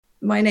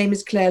My name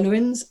is Claire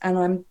Lewins, and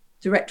I'm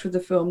director of the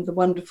film The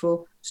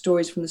Wonderful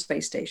Stories from the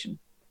Space Station.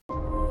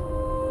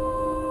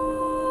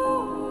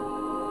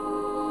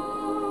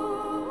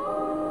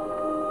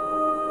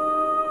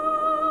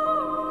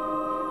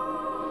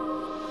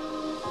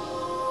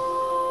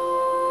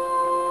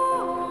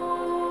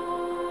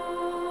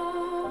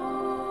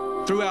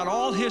 Throughout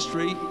all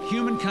history,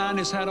 humankind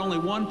has had only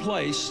one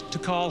place to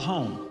call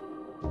home: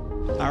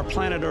 our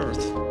planet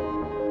Earth.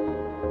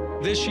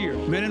 This year,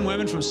 men and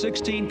women from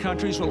 16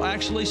 countries will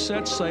actually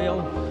set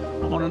sail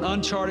on an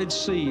uncharted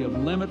sea of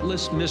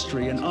limitless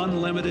mystery and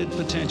unlimited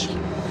potential.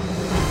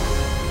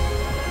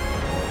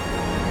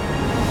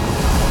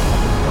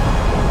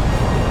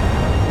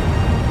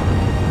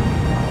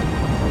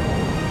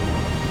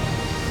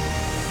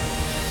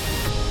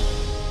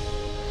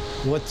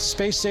 What the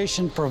space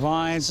station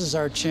provides is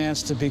our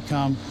chance to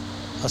become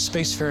a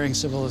spacefaring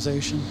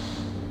civilization.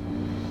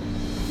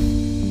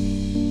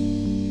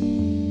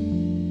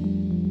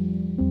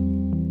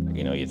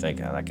 You know, you think,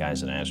 oh, that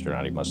guy's an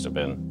astronaut, he must have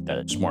been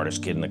the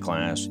smartest kid in the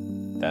class.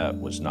 That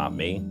was not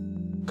me.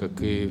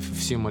 Как и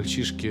все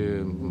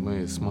мальчишки,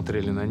 мы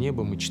смотрели на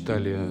небо, мы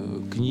читали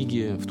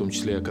книги, в том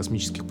числе о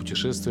космических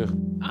путешествиях.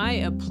 I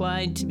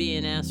applied to be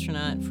an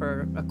astronaut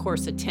for a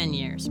course of 10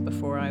 years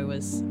before I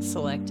was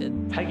selected.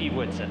 Peggy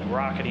Whitson,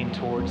 rocketing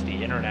towards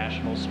the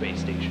International Space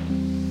Station.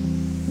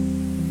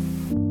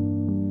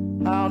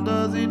 How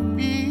does it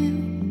feel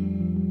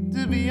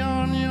to be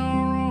on your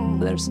own?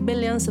 There's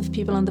billions of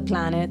people on the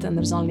planet, and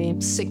there's only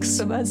 6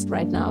 of us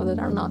right now that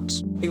are not.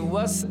 It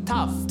was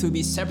tough to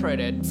be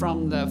separated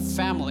from the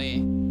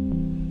family.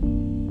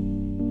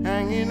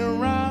 Hanging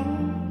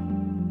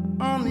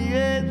around on the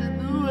edge of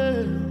the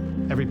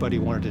world. Everybody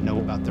wanted to know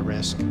about the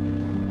risk.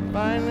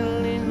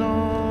 Finally,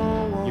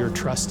 no one. You're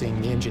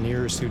trusting the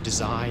engineers who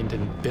designed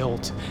and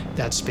built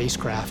that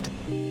spacecraft.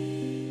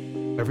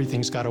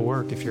 Everything's got to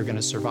work if you're going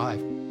to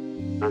survive.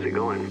 How's it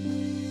going?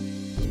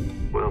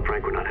 Well,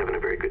 Frank, we're not having a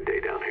very good day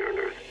down here on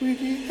Earth. Will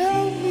you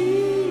help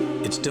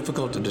me? It's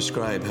difficult to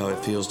describe how it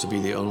feels to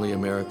be the only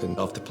American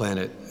off the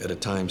planet at a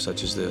time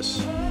such as this.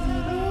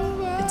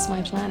 It's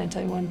my planet.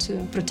 I want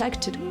to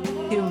protect it.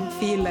 You don't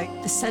feel like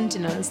the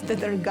sentinels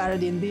that are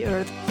guarding the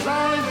Earth.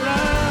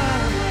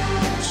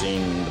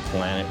 Seeing the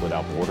planet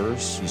without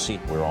borders, you see,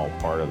 we're all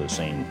part of the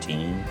same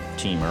team,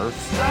 Team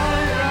Earth.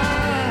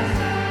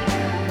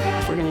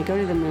 If we're going to go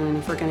to the moon,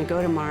 if we're going to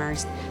go to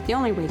Mars, the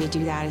only way to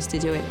do that is to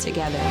do it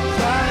together.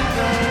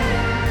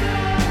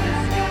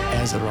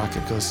 As the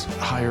rocket goes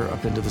higher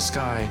up into the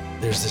sky,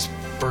 there's this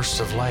burst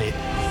of light.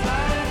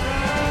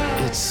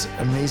 It's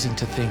amazing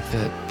to think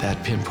that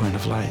that pinpoint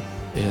of light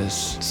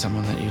is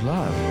someone that you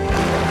love.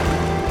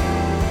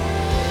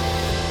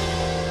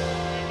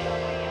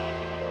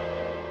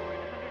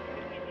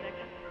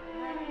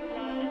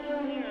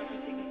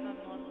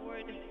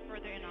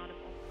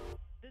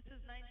 This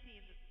is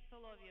 19,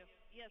 Soloviev.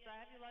 Yes, I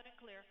have you loud and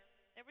clear.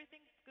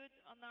 Everything's good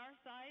on our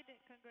side.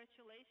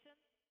 Congratulations.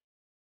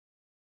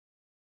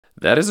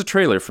 That is a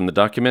trailer from the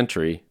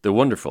documentary The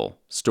Wonderful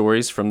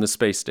Stories from the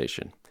Space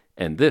Station.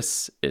 And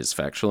this is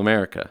Factual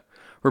America.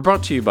 We're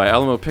brought to you by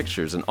Alamo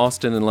Pictures, an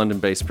Austin and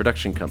London-based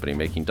production company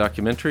making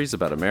documentaries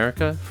about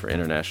America for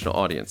international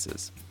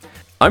audiences.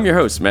 I'm your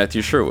host,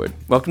 Matthew Sherwood.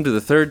 Welcome to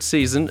the 3rd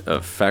season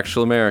of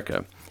Factual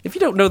America. If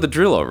you don't know the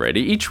drill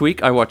already, each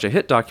week I watch a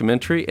hit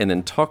documentary and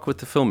then talk with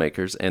the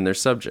filmmakers and their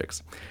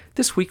subjects.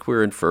 This week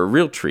we're in for a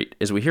real treat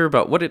as we hear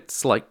about what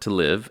it's like to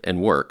live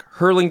and work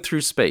hurling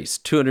through space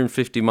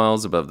 250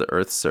 miles above the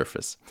Earth's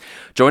surface.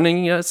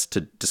 Joining us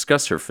to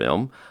discuss her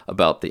film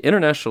about the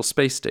International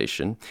Space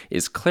Station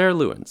is Claire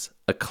Lewins,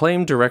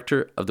 acclaimed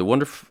director of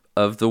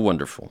The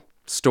Wonderful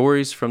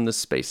Stories from the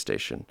Space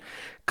Station.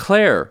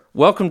 Claire,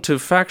 welcome to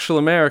Factual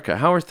America.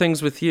 How are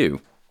things with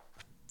you?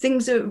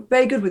 Things are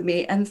very good with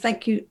me, and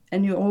thank you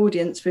and your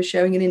audience for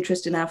showing an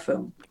interest in our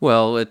film.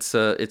 Well, it's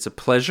a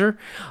pleasure.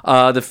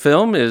 The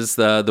film is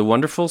The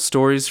Wonderful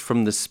Stories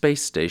from the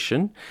Space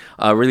Station,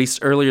 released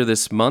earlier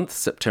this month,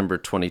 September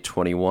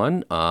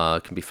 2021.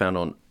 Can be found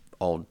on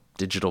all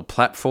digital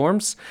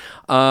platforms.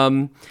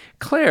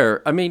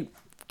 Claire, I mean,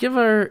 give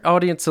our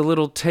audience a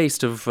little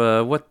taste of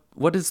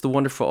what is The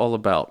Wonderful all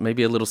about?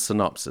 Maybe a little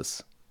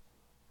synopsis.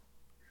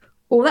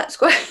 Well, that's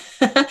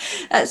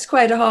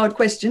quite a hard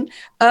question.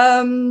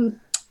 Well,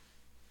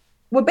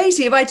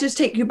 basically, if I just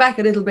take you back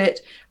a little bit,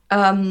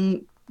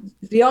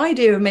 the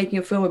idea of making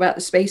a film about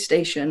the space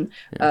station,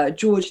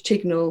 George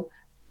Tignall,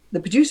 the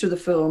producer of the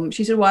film,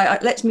 she said, "Why,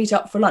 let's meet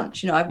up for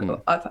lunch. You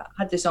know, I've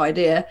had this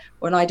idea,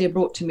 or an idea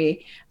brought to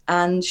me,"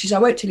 and she said, "I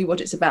won't tell you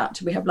what it's about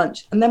till we have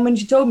lunch." And then when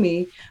she told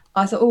me,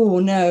 I thought, "Oh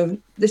no,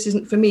 this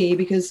isn't for me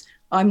because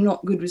I'm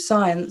not good with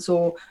science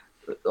or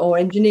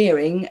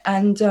engineering."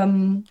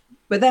 And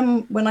but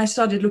then when I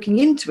started looking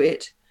into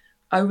it,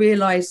 I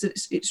realized that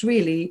it's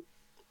really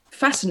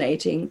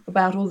fascinating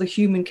about all the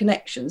human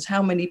connections,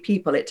 how many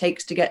people it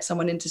takes to get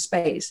someone into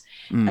space.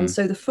 And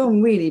so the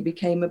film really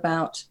became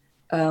about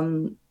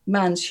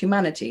man's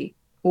humanity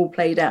all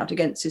played out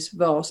against this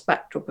vast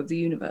backdrop of the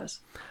universe.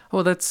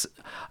 Well, that's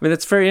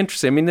very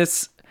interesting. I mean,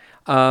 this,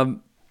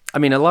 I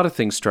mean, a lot of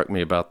things struck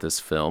me about this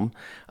film,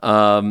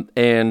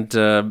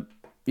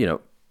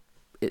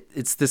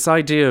 it's this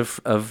idea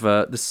of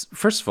this.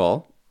 First of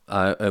all,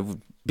 I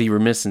would be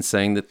remiss in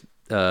saying that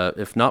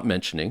if not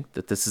mentioning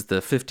that this is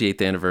the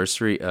 58th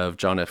anniversary of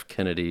John F.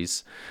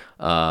 Kennedy's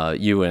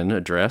UN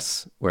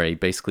address, where he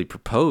basically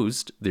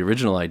proposed the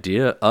original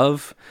idea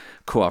of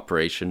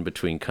cooperation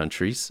between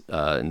countries,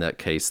 in that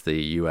case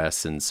the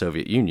U.S. and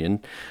Soviet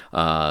Union,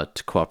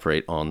 to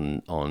cooperate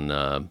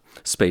on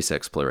space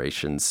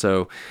exploration.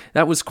 So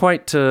that was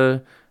quite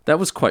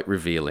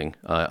revealing,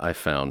 I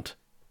found.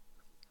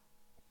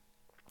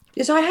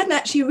 Yes, I hadn't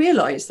actually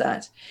realised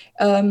that.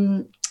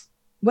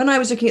 When I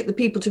was looking at the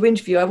people to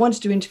interview, I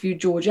wanted to interview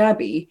George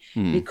Abbey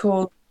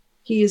because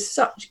he is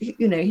such,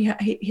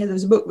 there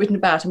was a book written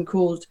about him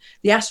called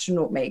The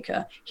Astronaut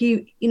Maker.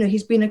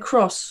 He's been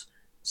across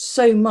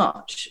so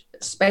much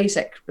space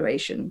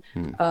exploration.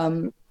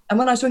 And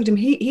when I was talking to him,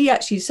 he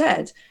actually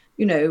said,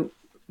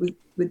 with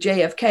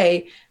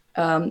JFK,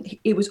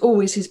 it was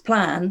always his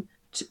plan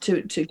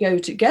to go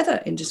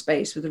together into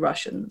space with the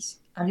Russians.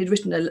 And he'd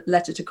written a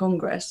letter to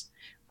Congress.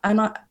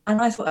 And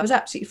I thought that was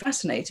absolutely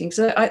fascinating.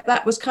 So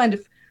that was kind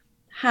of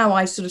how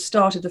I sort of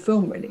started the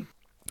film, really.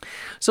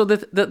 So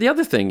the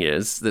other thing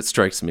that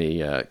strikes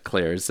me,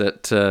 Claire, is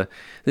that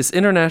this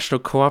international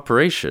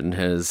cooperation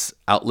has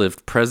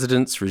outlived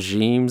presidents,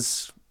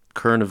 regimes,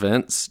 current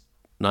events,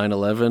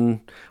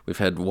 9/11. We've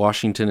had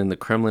Washington and the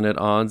Kremlin at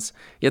odds.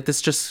 Yet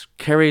this just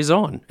carries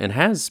on and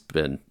has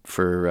been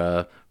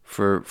for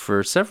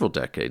several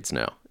decades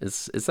now.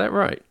 Is that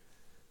right?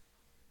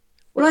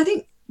 Well, I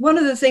think one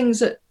of the things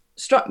that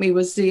struck me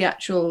was the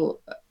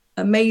actual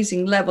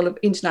amazing level of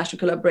international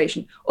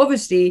collaboration.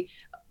 Obviously,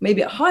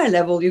 maybe at a higher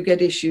level you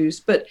get issues,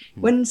 but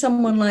when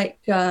someone like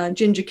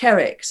Ginger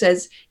Kerrick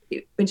says,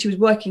 when she was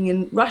working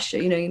in Russia,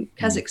 in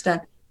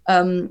Kazakhstan,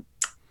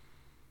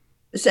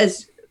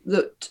 says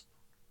that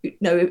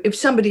if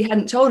somebody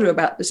hadn't told her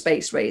about the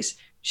space race,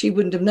 she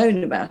wouldn't have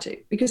known about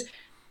it. Because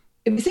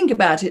if you think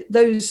about it,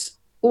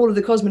 all of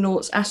the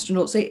cosmonauts,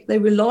 astronauts, they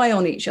rely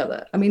on each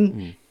other. I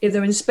mean, if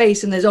they're in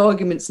space and there's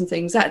arguments and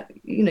things, that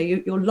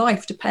your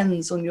life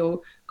depends on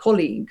your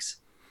colleagues.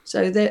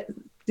 So the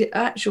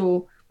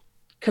actual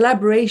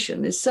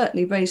collaboration is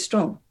certainly very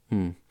strong.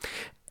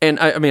 And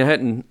I mean,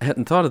 I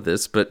hadn't thought of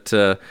this, but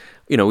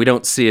we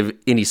don't see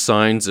any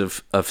signs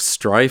of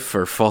strife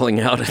or falling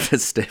out at the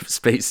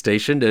space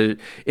station.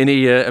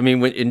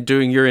 When in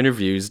doing your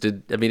interviews,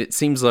 it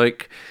seems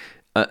like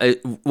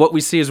what we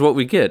see is what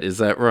we get. Is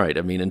that right?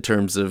 I mean, in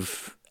terms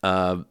of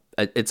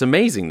it's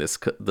amazing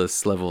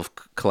this level of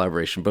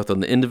collaboration, both on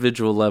the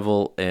individual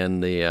level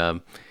and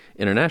the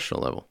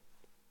international level.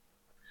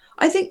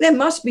 I think there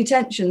must be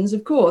tensions,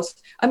 of course.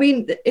 I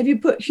mean, if you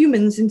put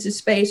humans into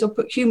space or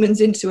put humans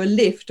into a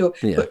lift or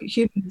put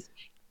humans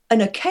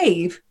in a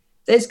cave,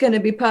 there's going to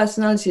be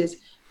personalities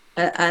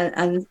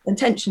and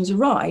tensions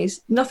arise.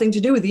 Nothing to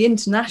do with the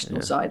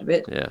international side of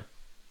it. Yeah.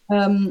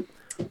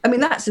 I mean,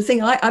 that's the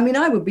thing.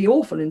 I would be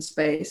awful in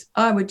space.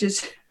 I would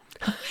just,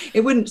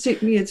 it wouldn't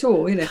suit me at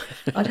all.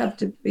 I'd have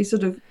to be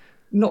sort of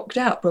knocked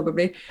out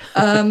probably.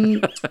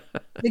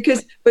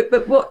 Because,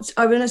 but what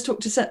I was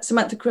talking to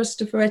Samantha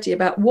Cristoforetti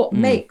about what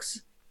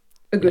makes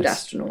a good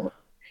astronaut,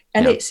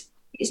 and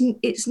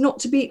it's not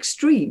to be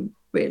extreme,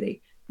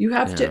 really. You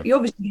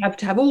obviously have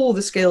to have all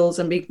the skills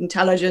and be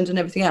intelligent and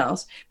everything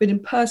else, but in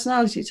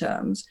personality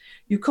terms,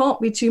 you can't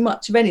be too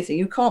much of anything.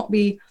 You can't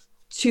be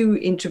too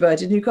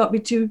introverted. You can't be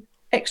too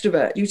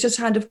extrovert. You just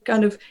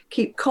kind of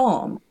keep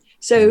calm.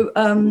 So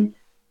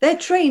they're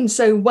trained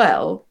so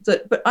well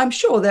but I'm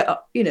sure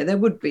there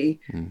would be,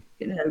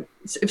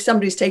 if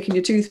somebody's taking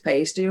your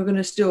toothpaste, you're going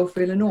to still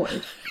feel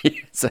annoyed.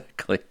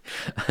 Exactly.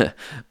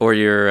 Or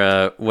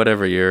your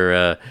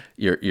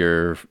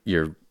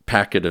your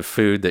packet of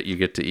food that you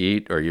get to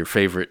eat, or your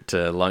favorite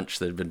lunch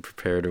that had been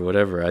prepared, or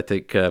whatever. I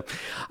think, the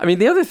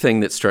other thing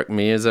that struck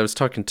me as I was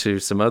talking to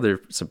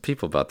some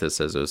people about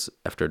this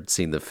after I'd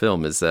seen the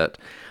film, is that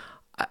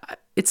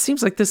it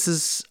seems like this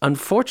is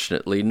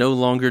unfortunately no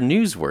longer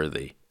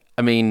newsworthy.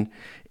 I mean,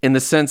 in the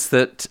sense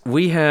that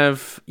we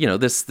have,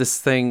 this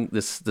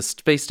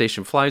space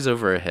station flies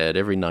over our head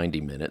every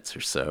 90 minutes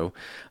or so.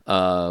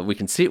 We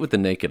can see it with the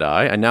naked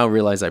eye. I now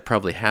realize I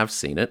probably have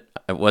seen it.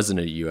 It wasn't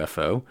a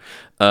UFO.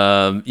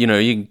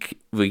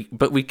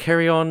 But we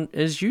carry on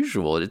as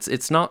usual.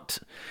 It's not.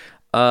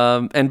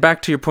 And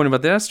back to your point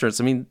about the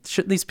astronauts. I mean,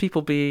 shouldn't these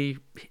people they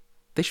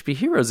should be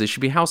heroes? They should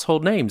be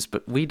household names.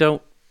 But we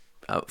don't.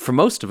 For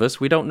most of us,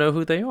 we don't know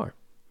who they are.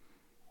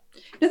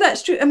 No,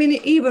 that's true. I mean,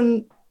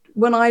 even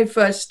when I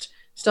first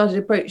started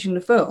approaching the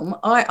film,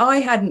 I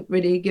hadn't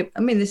really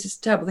this is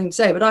a terrible thing to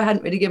say, but I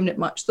hadn't really given it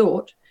much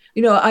thought.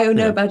 I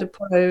know about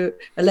Apollo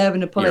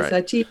 11, Apollo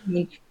 13,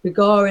 and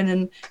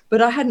Gagarin,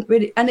 but I hadn't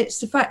really, and it's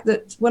the fact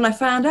that when I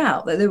found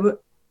out that there were,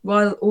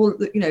 while all,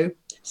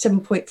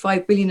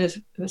 7.5 billion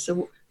of us are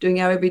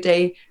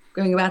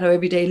going about our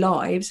everyday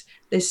lives,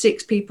 there's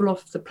 6 people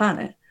off the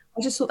planet.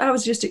 I just thought that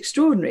was just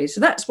extraordinary.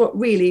 So that's what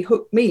really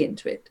hooked me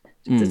into it,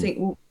 to think,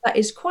 well, that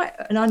is quite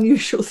an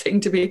unusual thing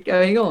to be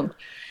going on.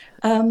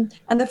 And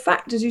the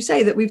fact, as you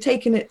say, that we've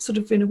taken it sort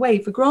of in a way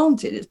for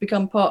granted, it's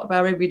become part of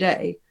our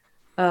everyday.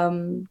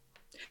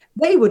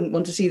 They wouldn't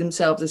want to see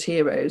themselves as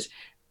heroes.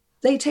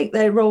 They take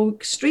their role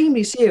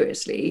extremely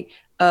seriously,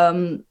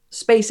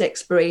 space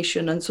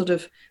exploration and sort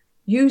of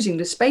using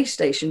the space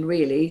station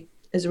really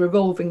as a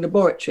revolving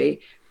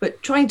laboratory,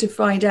 but trying to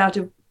find out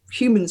if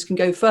humans can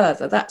go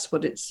further. That's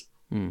what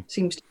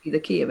seems to be the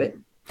key of it.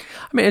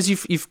 I mean, as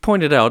you've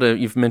pointed out,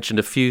 you've mentioned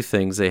a few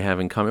things they have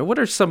in common. What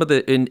are some of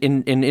the, in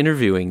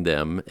interviewing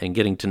them and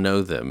getting to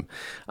know them,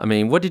 I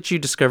mean, what did you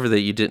discover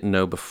that you didn't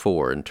know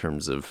before in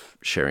terms of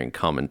sharing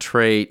common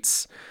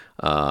traits?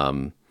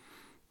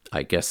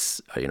 I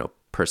guess,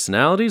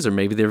 personalities, or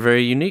maybe they're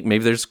very unique.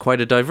 Maybe there's quite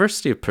a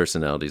diversity of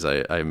personalities,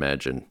 I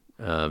imagine.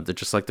 They're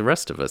just like the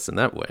rest of us in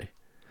that way.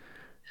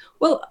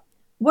 Well,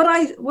 what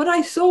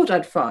I thought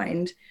I'd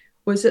find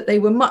was that they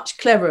were much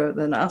cleverer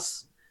than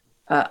us.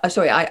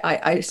 Sorry,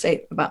 I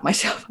say about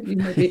myself, you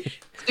may be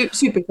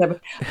super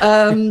clever.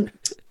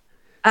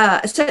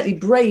 Certainly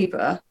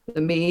braver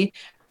than me.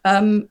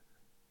 And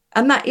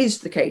that is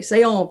the case.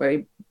 They are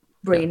very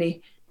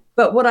brainy.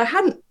 But what I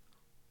hadn't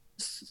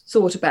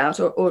thought about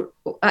or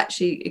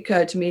actually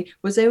occurred to me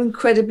was they're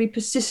incredibly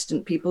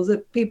persistent people,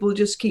 that people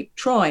just keep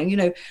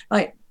trying.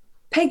 Like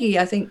Peggy,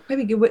 I think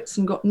Peggy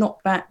Whitson got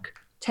knocked back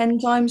 10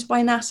 times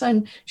by NASA,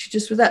 and she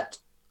just was that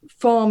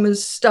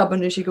farmer's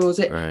stubborn, as she calls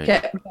it, right,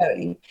 kept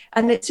going.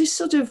 And it's this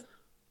sort of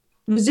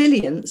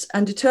resilience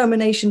and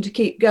determination to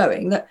keep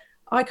going that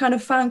I kind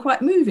of found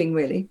quite moving,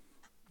 really.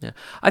 Yeah,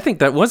 I think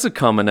that was a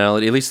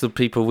commonality, at least the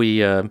people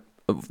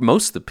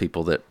most of the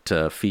people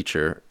that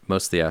feature,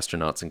 most of the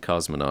astronauts and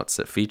cosmonauts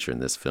that feature in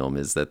this film,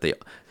 is that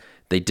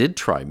they did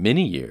try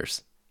many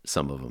years,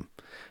 some of them.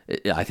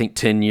 I think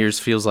 10 years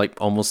feels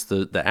like almost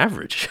the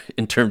average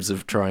in terms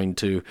of trying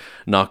to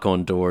knock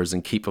on doors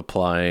and keep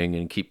applying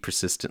and keep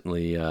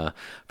persistently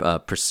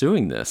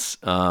pursuing this.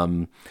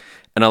 And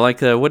I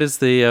like, what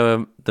is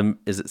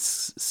is it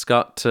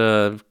Scott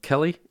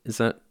Kelly? Is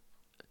that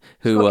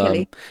who? Scott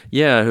Kelly.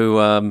 Yeah, who,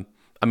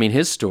 I mean,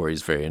 his story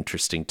is very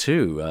interesting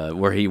too,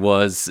 where he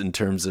was in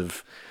terms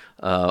of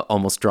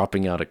almost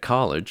dropping out of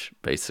college,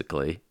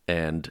 basically,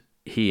 and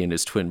he and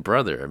his twin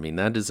brother. I mean,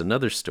 that is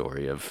another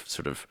story of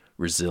sort of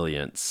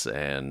resilience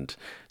and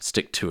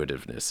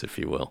stick-to-itiveness, if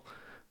you will.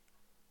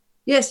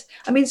 Yes,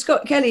 I mean,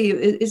 Scott Kelly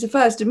is the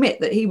first to admit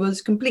that he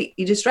was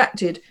completely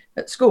distracted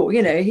at school.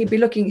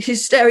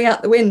 He's staring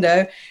out the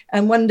window,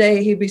 and one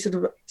day he'd be sort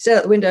of stare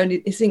out the window and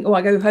he'd think,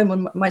 I go home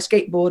on my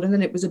skateboard, and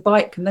then it was a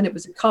bike, and then it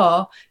was a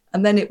car,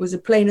 and then it was a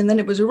plane, and then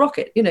it was a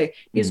rocket. He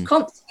was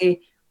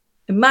constantly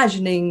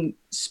imagining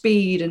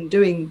speed and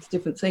doing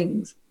different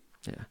things.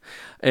 Yeah,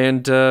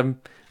 and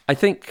I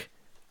think,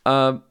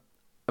 I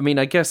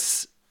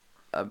guess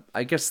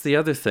the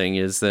other thing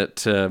is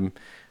that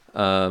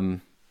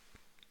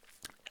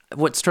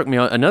what struck me,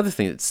 another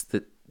thing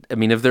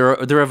if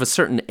they're of a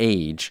certain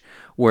age,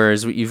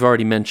 whereas you've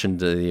already mentioned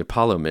the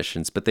Apollo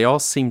missions, but they all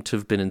seem to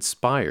have been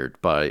inspired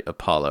by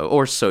Apollo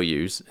or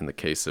Soyuz in the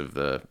case of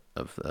the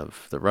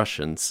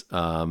Russians.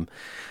 And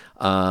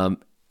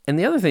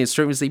the other thing that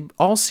struck me is they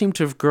all seem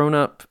to have grown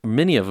up,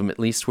 many of them at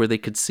least, where they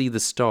could see the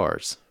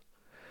stars.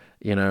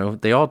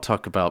 They all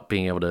talk about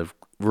being able to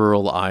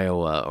rural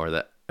Iowa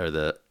or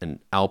in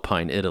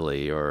Alpine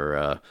Italy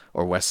or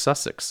West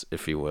Sussex,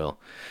 if you will,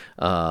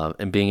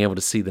 and being able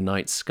to see the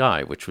night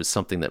sky, which was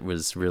something that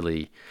was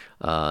really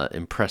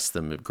impressed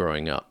them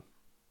growing up.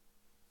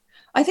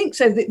 I think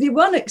so. The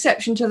one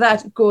exception to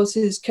that, of course,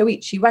 is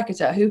Koichi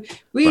Wakata, who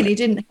really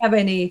didn't have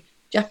any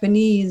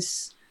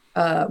Japanese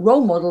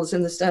role models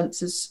in the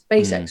sense of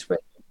space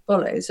exploration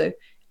follow. So,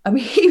 I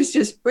mean, he was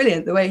just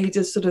brilliant, the way he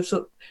just sort of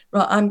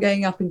right, I'm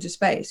going up into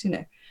space,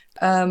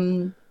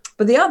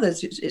 But the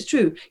others, it's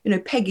true.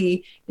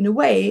 Peggy, in a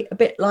way, a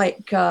bit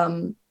like,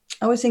 I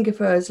always think of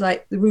her as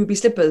like the Ruby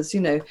Slippers,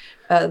 the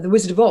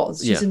Wizard of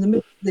Oz. She's in the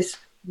middle of this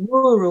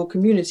rural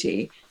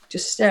community,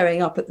 just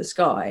staring up at the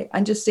sky,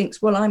 and just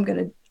thinks, well, I'm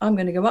going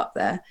to go up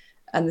there.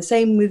 And the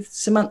same with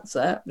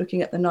Samantha,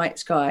 looking at the night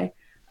sky,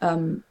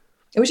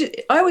 which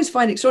I always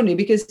find extraordinary,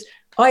 because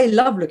I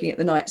love looking at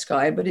the night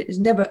sky, but it has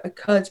never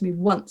occurred to me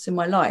once in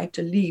my life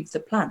to leave the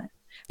planet.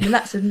 I mean,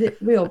 that's a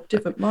real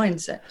different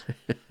mindset,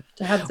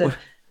 to have the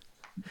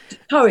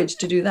courage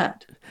to do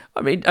that.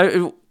 I mean,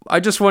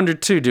 I just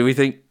wondered too, do we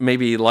think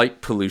maybe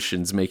light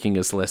pollution's making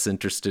us less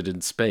interested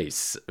in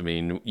space? I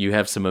mean, you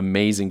have some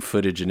amazing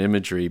footage and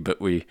imagery, but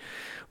we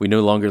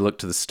no longer look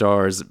to the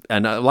stars.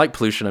 And light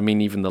pollution, I mean,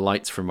 even the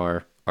lights from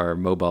our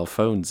mobile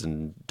phones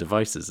and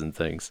devices and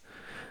things.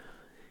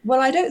 Well,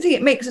 I don't think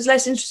it makes us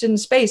less interested in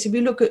space. If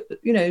you look at,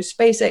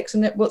 SpaceX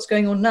and what's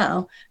going on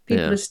now,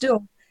 people are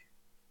still,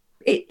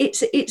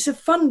 it's a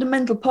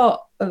fundamental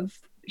part of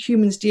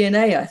humans'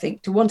 DNA, I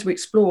think, to want to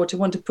explore, to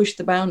want to push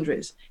the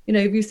boundaries.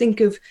 If you think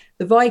of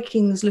the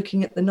Vikings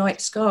looking at the night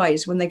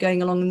skies when they're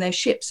going along in their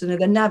ships and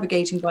they're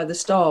navigating by the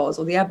stars,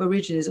 or the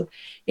Aborigines,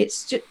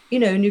 it's just,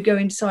 and you go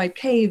inside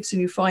caves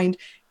and you find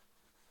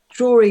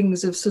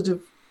drawings of sort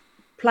of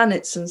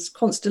planets and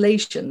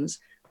constellations.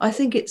 I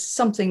think it's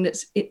something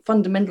that's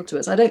fundamental to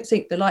us. I don't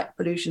think the light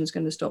pollution is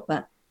going to stop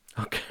that.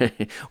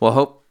 Okay.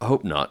 Well,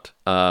 hope not.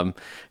 And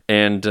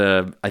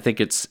I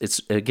think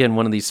it's again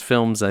one of these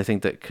films I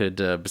think that could,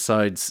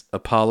 besides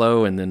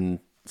Apollo and then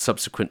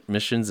subsequent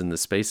missions in the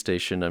space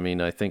station, I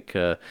mean, I think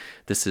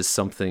this is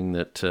something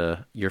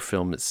that your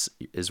film is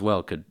as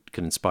well could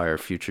inspire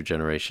future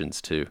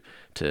generations to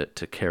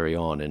carry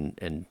on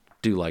and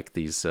do like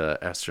these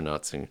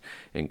astronauts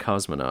and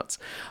cosmonauts.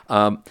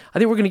 I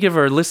think we're going to give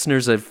our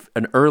listeners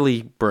an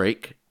early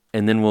break,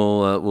 and then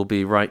we'll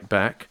be right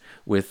back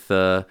with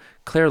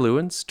Claire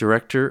Lewins,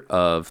 director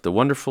of The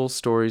Wonderful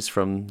Stories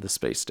from the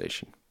Space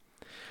Station.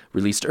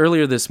 Released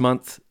earlier this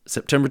month,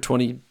 September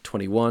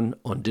 2021,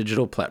 on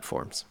digital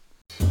platforms.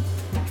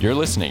 You're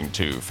listening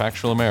to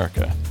Factual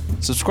America.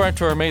 Subscribe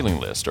to our mailing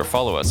list or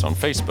follow us on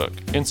Facebook,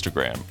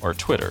 Instagram, or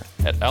Twitter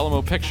at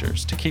Alamo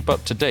Pictures to keep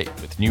up to date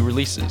with new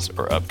releases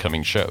or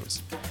upcoming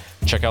shows.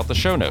 Check out the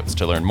show notes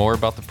to learn more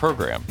about the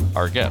program,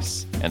 our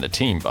guests, and the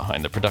team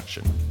behind the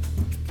production.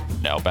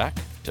 Now back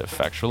to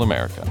Factual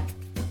America.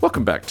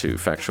 Welcome back to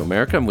Factual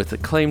America. I'm with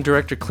acclaimed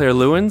director Claire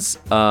Lewins,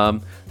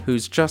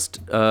 who's just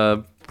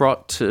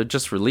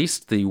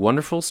released The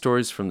Wonderful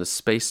Stories from the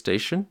Space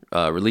Station,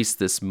 released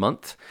this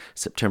month,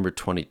 September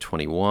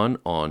 2021,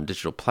 on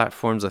digital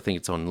platforms. I think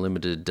it's on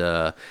limited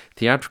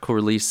theatrical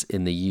release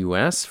in the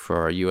U.S. for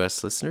our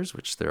U.S. listeners,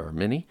 which there are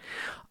many.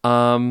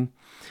 I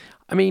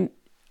mean,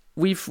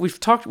 we've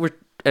talked,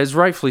 as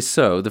rightfully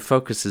so, the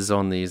focus is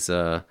on these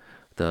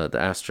the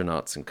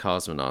astronauts and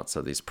cosmonauts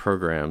of these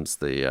programs,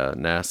 the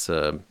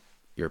NASA,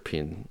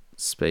 European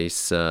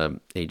Space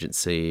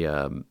Agency,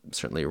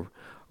 certainly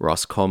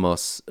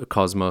Roscosmos.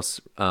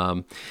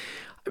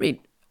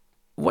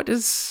 What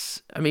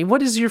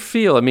is your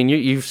feel? I mean,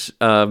 you've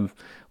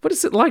what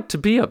is it like to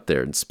be up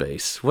there in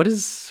space? What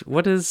is?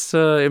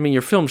 I mean,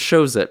 your film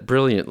shows that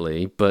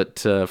brilliantly, but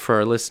for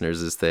our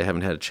listeners, as they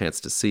haven't had a chance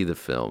to see the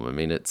film, I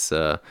mean, it's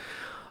the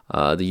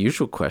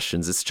usual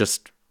questions. It's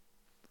just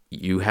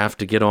you have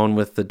to get on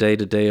with the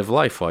day-to-day of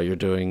life while you're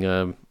doing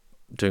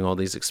all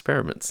these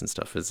experiments and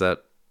stuff. Is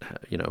that,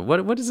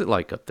 what is it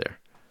like up there?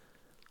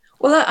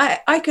 Well,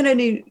 I can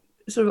only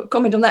sort of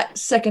comment on that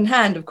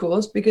secondhand, of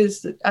course,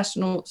 because the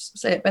astronauts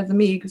say it better than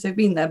me because they've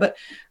been there. But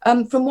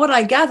from what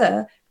I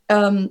gather,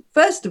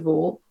 first of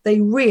all, they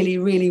really,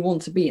 really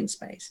want to be in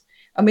space.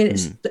 I mean,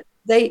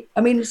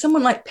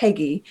 someone like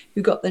Peggy,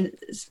 who got the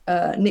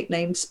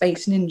nickname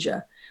Space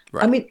Ninja,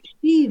 right. I mean,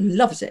 she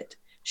loves it.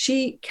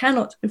 She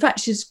cannot, in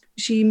fact,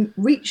 she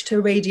reached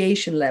her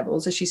radiation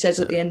levels, as she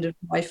says at the end of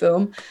my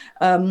film,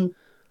 but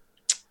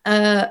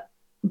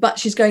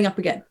she's going up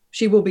again.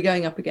 She will be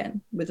going up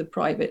again with a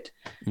private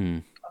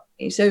company.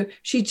 So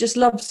she just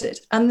loves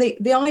it. And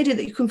the idea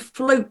that you can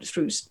float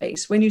through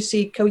space, when you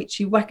see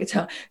Koichi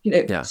Wakata,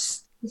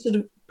 sort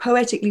of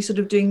poetically sort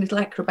of doing little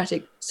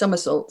acrobatic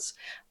somersaults,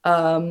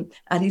 and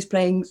he's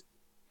playing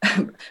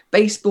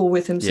baseball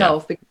with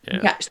himself, because he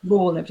can catch the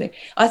ball and everything.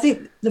 I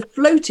think the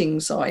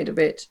floating side of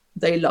it,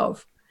 they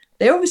love.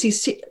 They're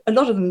obviously, a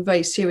lot of them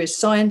very serious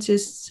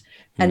scientists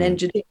and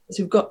engineers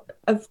who've got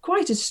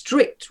quite a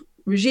strict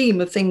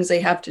regime of things they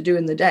have to do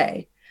in the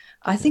day.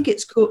 I think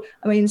it's called,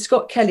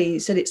 Scott Kelly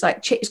said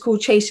it's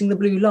called chasing the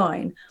blue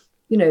line.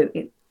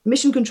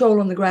 Mission control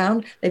on the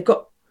ground, they've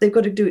got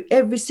to do it,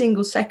 every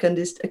single second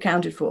is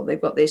accounted for.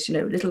 They've got this,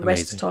 little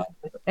rest time,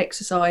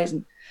 exercise.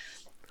 And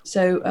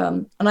so,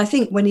 and I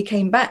think when he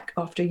came back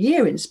after a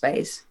year in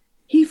space,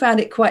 he found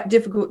it quite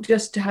difficult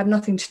just to have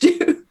nothing to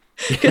do.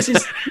 Because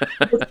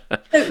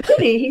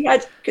he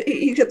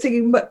kept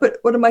thinking, but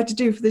what am I to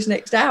do for this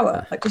next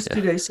hour? I just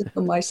sit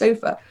on my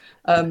sofa.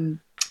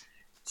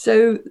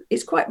 So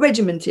it's quite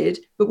regimented,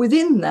 but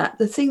within that,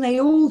 the thing they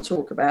all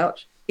talk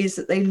about is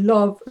that they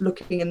love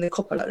looking in the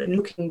cupola and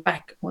looking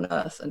back on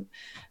Earth. And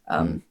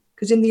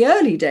because in the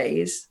early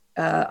days,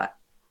 I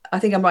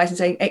think I'm right in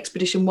saying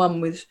Expedition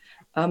 1 with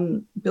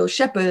Bill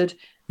Shepard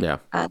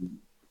and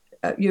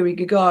Yuri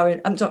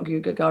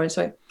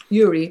Gagarin,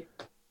 Yuri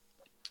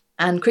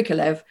and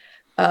Krikalev,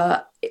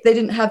 they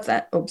didn't have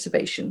that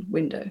observation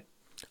window.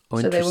 Oh,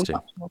 so interesting.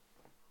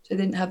 They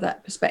didn't have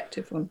that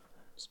perspective on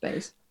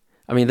space.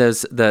 I mean,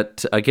 there's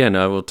that, again,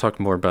 I will talk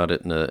more about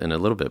it in a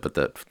little bit, but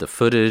the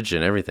footage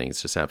and everything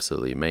is just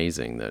absolutely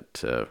amazing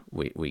that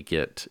we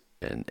get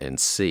and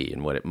see,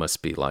 and what it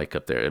must be like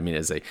up there. I mean,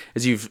 as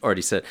you've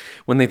already said,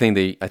 one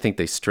thing I think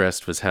they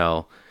stressed was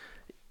how,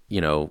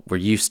 we're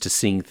used to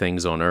seeing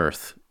things on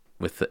Earth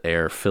with the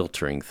air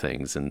filtering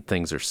things, and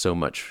things are so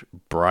much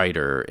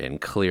brighter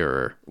and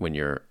clearer when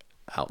you're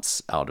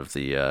out of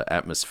the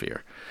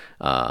atmosphere.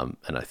 And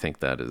I think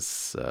that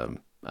is,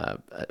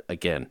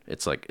 again,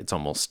 it's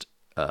almost,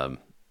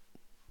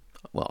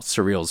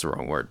 surreal is the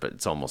wrong word, but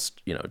it's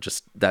almost,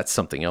 just that's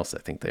something else I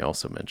think they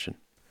also mention.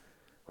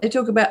 They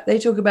talk about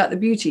the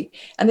beauty.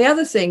 And the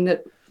other thing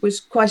that was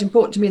quite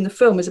important to me in the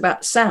film is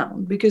about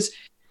sound, because,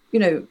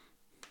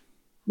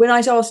 when I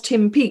asked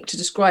Tim Peake to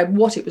describe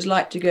what it was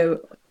like to go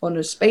on a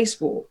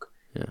spacewalk,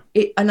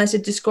 and I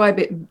said, describe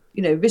it,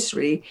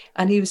 viscerally.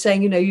 And he was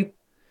saying,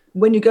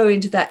 when you go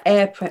into that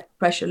air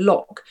pressure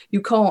lock,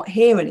 you can't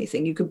hear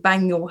anything. You could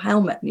bang your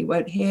helmet and you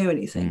won't hear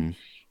anything.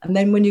 And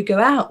then when you go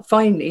out,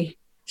 finally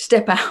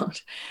step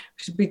out,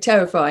 which would be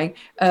terrifying,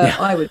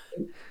 I would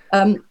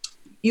think,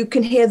 you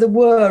can hear the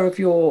whir of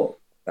your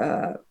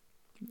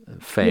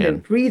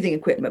breathing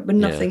equipment, but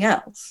nothing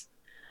else.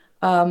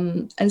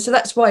 And so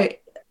that's why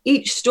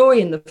each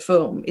story in the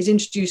film is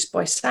introduced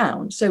by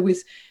sound. So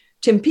with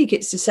Tim Peake,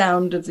 it's the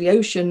sound of the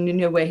ocean,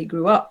 where he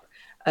grew up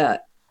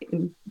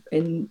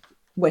in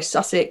West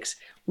Sussex.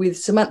 With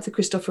Samantha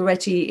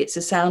Cristoforetti, it's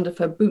the sound of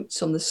her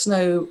boots on the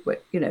snow,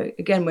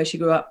 again, where she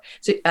grew up.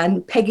 So,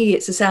 and Peggy,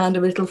 it's the sound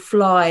of a little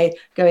fly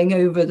going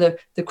over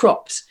the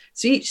crops.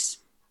 So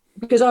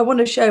because I want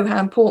to show how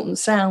important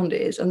sound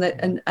is,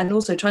 and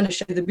also trying to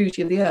show the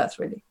beauty of the earth,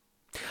 really.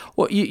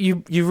 Well,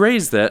 you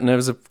raised that, and there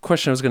was a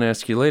question I was going to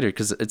ask you later,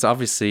 because it's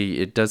obviously,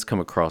 it does come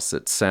across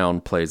that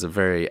sound plays a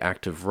very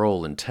active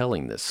role in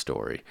telling this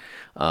story,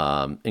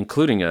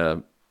 including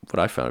what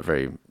I found a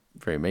very,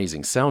 very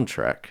amazing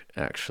soundtrack,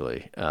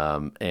 actually.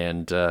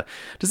 Does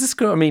this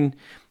go, I mean,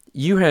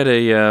 you had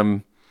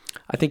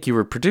I think you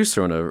were a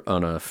producer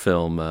on a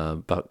film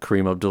about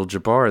Kareem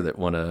Abdul-Jabbar that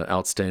won an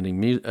Outstanding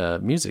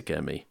Music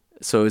Emmy.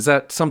 So is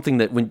that something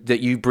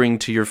that you bring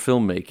to your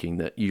filmmaking,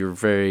 that you're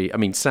very, I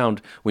mean,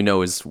 sound we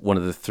know is one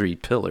of the three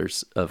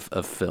pillars of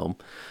film,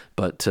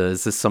 but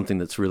is this something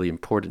that's really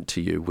important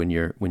to you when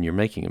you're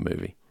making a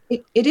movie?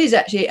 It is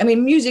actually. I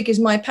mean, music is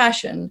my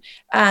passion,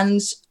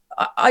 and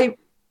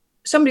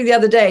somebody the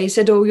other day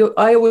said,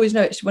 I always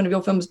know it's one of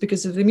your films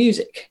because of the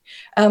music.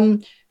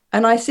 And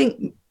I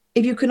think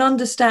if you can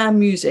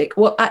understand music,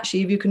 if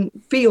you can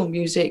feel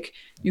music,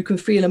 you can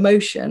feel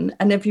emotion.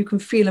 And if you can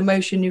feel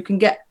emotion, you can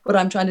get what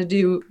I'm trying to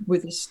do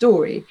with the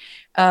story.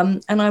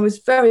 And I was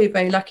very,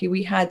 very lucky.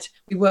 We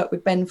worked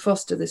with Ben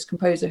Foster, this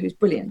composer who's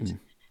brilliant.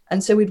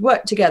 And so we'd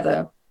work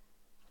together.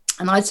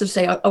 And I'd sort of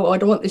say, I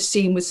don't want this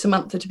scene with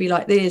Samantha to be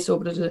like this, or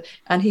blah, blah, blah,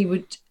 and he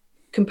would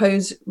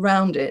compose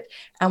around it.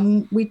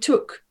 And we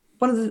took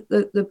one of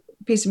the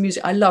piece of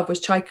music I love was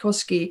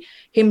Tchaikovsky,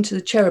 Hymn to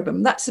the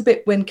Cherubim. That's the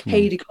bit when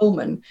Cady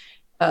Coleman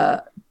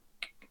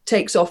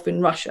takes off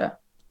in Russia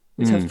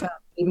with her family,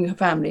 leaving her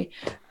family.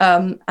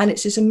 And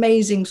it's this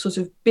amazing sort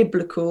of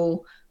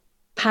biblical,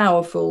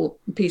 powerful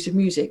piece of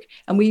music.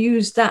 And we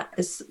use that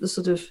as the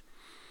sort of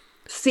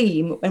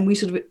theme, and we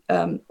sort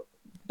of,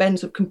 Ben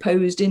sort of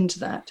composed into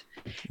that.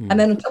 And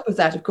then on top of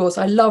that, of course,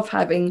 I love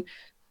having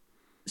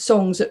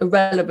songs that are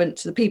relevant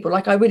to the people.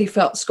 Like I really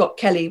felt Scott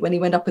Kelly when he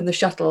went up in the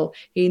shuttle,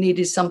 he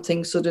needed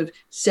something sort of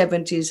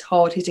 70s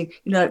hard hitting,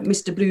 like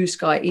Mr. Blue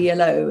Sky,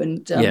 ELO,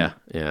 and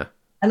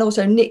and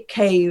also Nick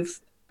Cave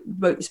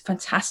wrote this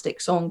fantastic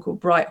song called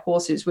Bright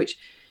Horses, which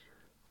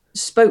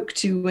spoke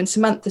to when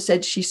Samantha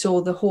said she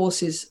saw the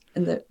horses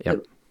in the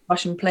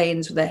Russian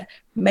plains with their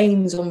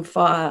manes on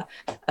fire,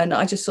 and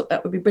I just thought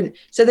that would be brilliant.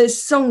 So there's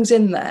songs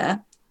in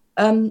there,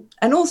 and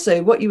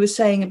also what you were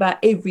saying about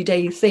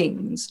everyday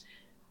things.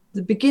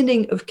 The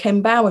beginning of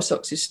Ken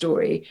Bowersox's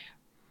story,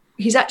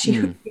 he's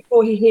actually,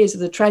 before he hears of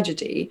the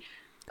tragedy,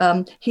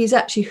 he's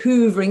actually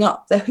hoovering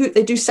up.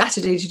 They do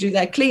Saturday to do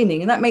their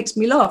cleaning, and that makes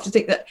me laugh to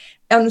think that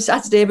on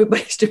Saturday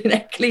everybody's doing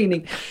their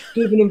cleaning,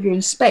 even if you're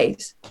in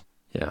space.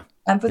 Yeah.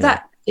 And for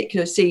that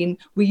particular scene,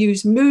 we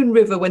used Moon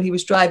River when he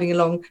was driving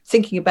along,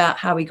 thinking about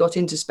how he got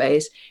into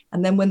space.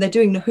 And then when they're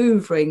doing the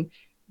hoovering,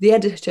 the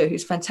editor,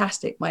 who's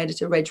fantastic, my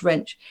editor, Reg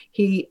Wrench,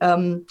 he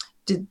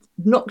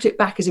knocked it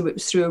back as if it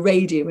was through a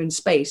radio in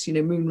space,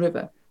 Moon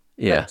River.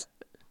 Yeah.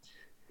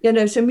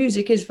 But, so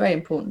music is very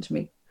important to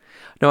me.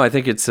 No, I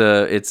think it's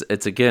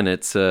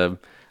and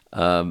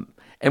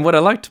what I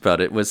liked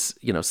about it was,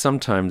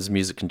 sometimes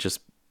music can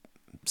just,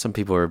 some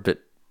people are a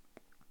bit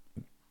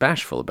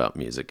bashful about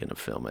music in a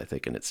film, I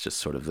think, and it's just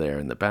sort of there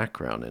in the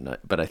background.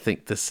 But I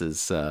think this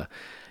is,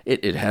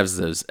 it has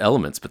those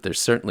elements, but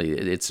there's certainly,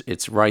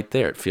 it's right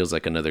there. It feels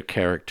like another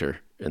character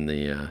in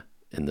the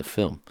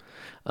film.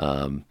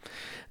 But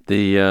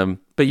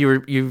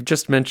you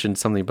just mentioned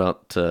something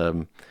about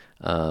the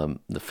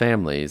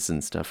families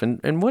and stuff,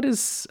 and what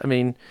is, I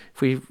mean,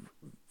 if we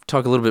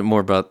talk a little bit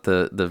more about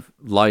the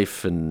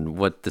life and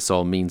what this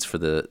all means for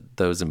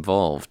those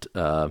involved.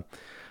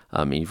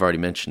 I mean, you've already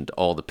mentioned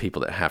all the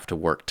people that have to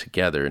work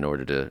together in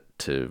order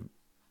to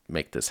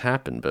make this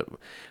happen, but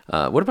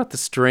what about the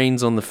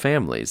strains on the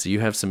families? You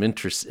have some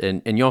interest,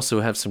 and you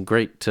also have some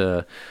great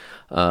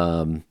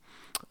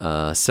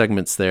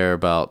segments there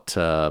about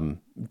the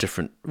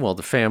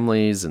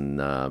families and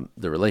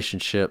the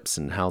relationships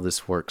and how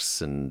this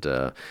works, and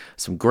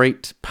some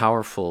great,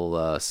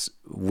 powerful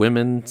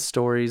women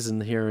stories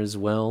in here as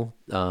well.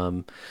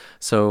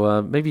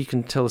 So maybe you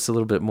can tell us a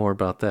little bit more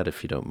about that,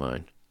 if you don't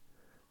mind.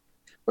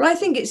 Well, I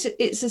think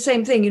it's the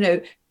same thing,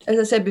 as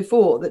I said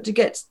before, that to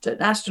get an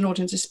astronaut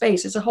into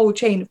space, there's a whole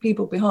chain of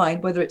people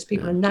behind, whether it's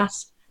people in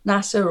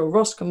NASA or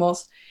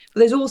Roscosmos. But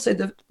there's also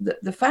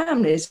the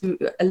families who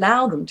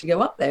allow them to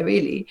go up there,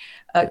 really,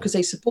 because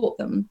they support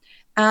them.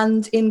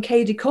 And in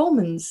Cady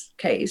Coleman's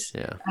case,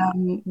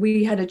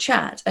 we had a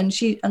chat, and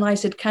I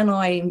said, "Can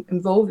I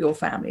involve your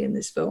family in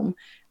this film?"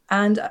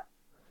 And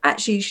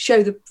actually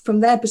show from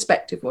their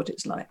perspective what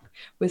it's like,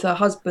 with her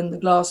husband, the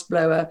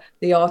glassblower,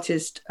 the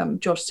artist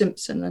Josh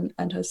Simpson,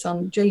 and her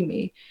son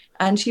Jamie.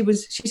 And she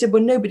said,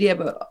 well, nobody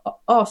ever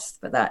asked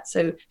for that,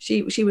 so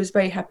she was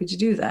very happy to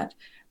do that.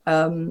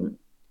 And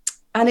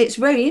it's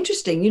very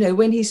interesting,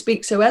 when he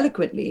speaks so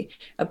eloquently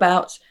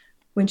about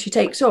when she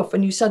takes off,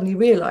 and you suddenly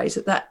realize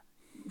that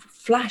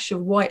flash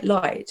of white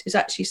light is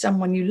actually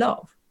someone you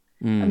love.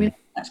 I mean,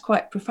 that's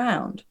quite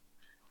profound.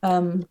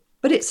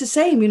 But it's the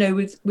same,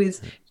 with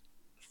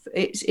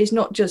it's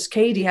not just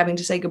Cady having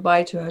to say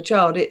goodbye to her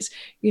child. It's,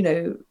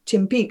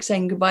 Tim Peake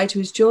saying goodbye to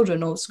his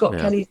children, or Scott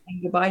Kelly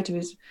saying goodbye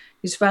to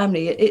his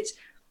family. It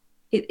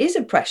is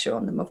a pressure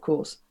on them, of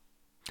course.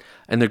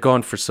 And they're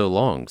gone for so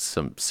long,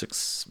 some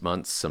 6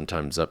 months,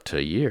 sometimes up to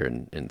a year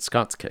in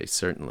Scott's case,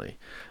 certainly.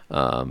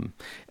 And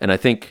I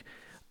think,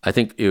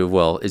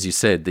 well, as you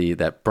said,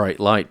 that bright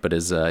light, but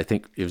as I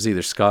think it was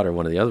either Scott or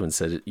one of the other ones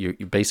said,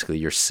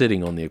 you're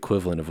sitting on the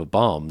equivalent of a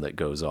bomb that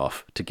goes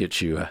off to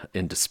get you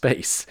into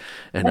space.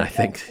 And I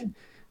think,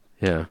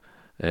 yeah.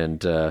 And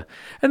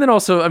then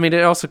also, I mean,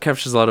 it also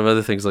captures a lot of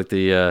other things, like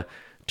the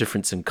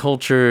difference in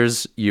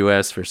cultures,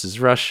 U.S. versus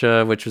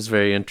Russia, which was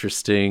very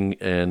interesting.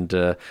 And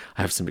I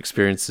have some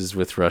experiences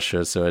with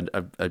Russia, so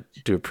I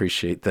do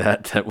appreciate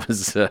that. That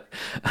was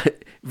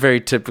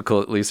very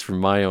typical, at least from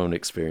my own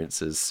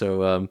experiences.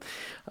 So,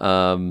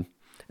 and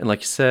like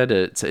you said,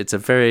 it's a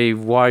very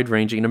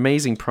wide-ranging,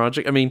 amazing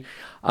project. I mean,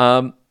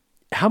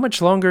 how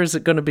much longer is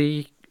it going to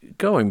be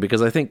going?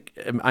 Because I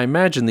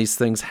imagine these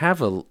things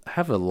have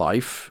a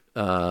life.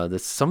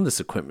 Some of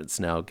this equipment's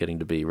now getting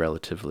to be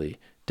relatively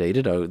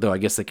dated, though I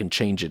guess they can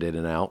change it in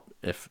and out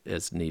if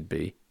as need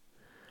be.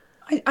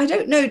 I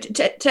don't know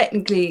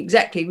technically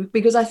exactly,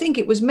 because I think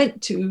it was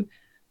meant to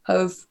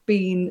have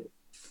been,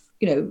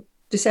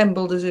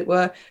 disassembled, as it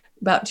were,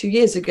 about 2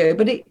 years ago,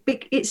 but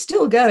it's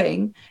still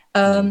going.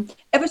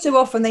 Ever so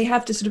often they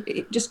have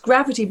to just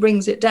gravity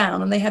brings it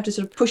down, and they have to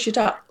sort of push it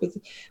up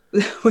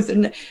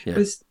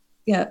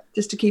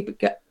just to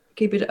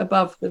keep it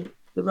above the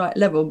right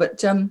level.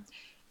 But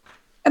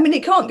I mean,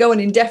 it can't go on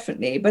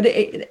indefinitely, but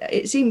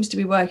it seems to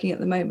be working at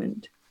the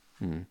moment.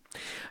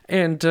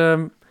 And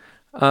well,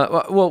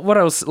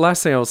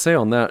 last thing I will say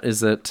on that is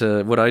that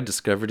what I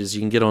discovered is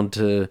you can get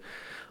onto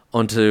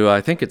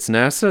I think it's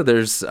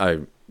NASA.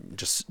 I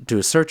just do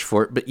a search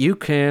for it, but you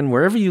can,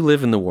 wherever you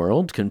live in the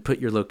world, can put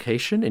your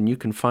location, and you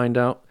can find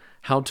out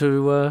how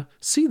to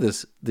see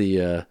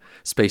the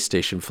space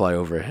station fly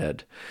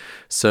overhead.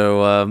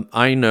 So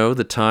I know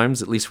the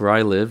times, at least where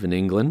I live in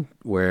England,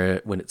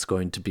 when it's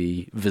going to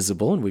be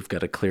visible, and we've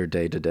got a clear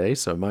day today,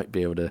 so I might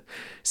be able to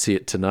see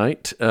it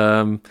tonight.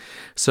 I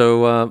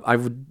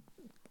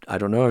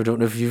don't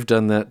know if you've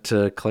done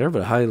that, Claire,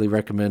 but I highly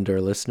recommend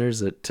our listeners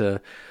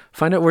that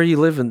find out where you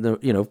live and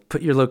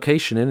put your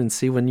location in and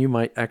see when you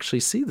might actually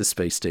see the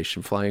space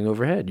station flying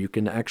overhead. You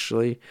can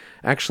actually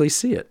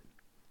see it.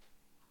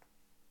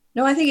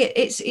 No, I think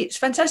it's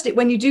fantastic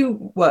when you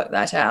do work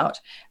that out.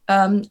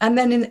 And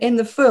then in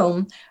the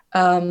film,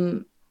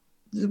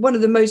 one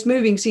of the most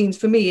moving scenes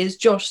for me is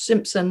Josh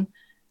Simpson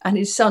and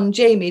his son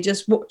Jamie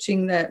just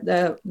watching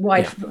their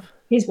wife,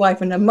 his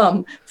wife and her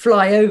mum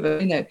fly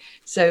over.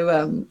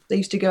 So they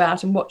used to go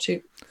out and watch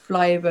it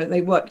fly over.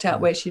 They worked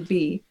out where she'd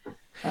be.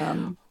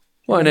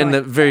 Well, and then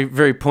the very,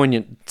 very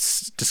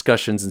poignant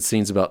discussions and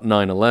scenes about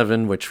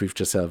 9/11, which we've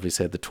just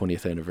obviously had the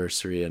 20th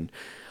anniversary, and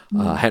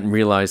hadn't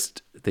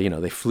realized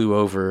they flew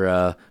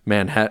over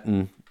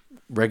Manhattan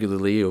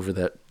regularly over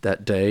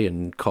that day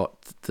and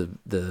caught a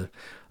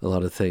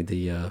lot of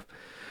the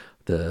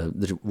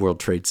World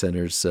Trade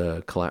Centers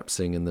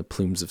collapsing and the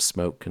plumes of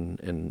smoke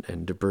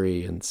and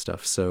debris and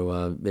stuff.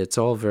 So it's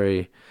all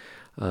very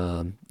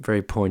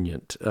very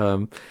poignant.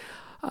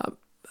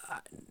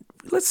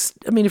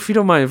 If you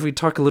don't mind, if we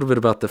talk a little bit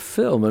about the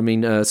film. I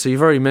mean, so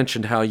you've already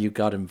mentioned how you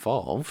got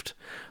involved,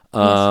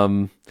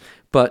 yes.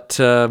 But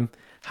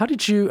how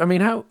did you? I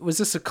mean, how was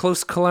this a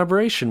close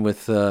collaboration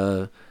with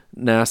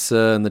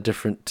NASA and the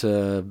different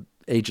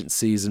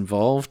agencies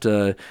involved?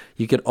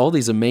 You get all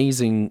these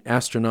amazing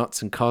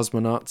astronauts and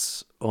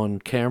cosmonauts on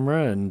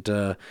camera, and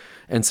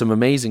some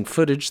amazing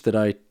footage that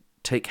I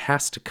take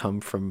has to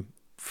come from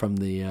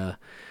the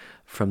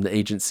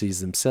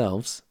agencies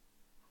themselves.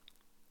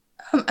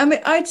 I mean,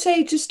 I'd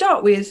say to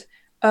start with,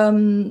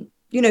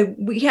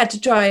 we had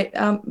to try.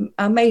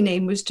 Our main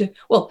aim was to.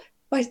 Well,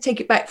 if I take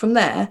it back from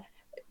there.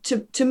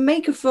 To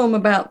make a film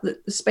about the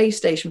space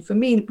station, for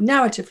me,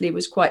 narratively,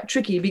 was quite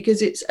tricky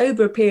because it's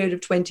over a period of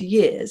 20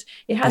 years.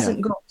 It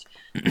hasn't got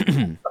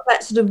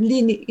that sort of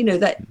linear,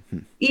 that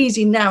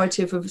easy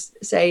narrative of,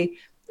 say,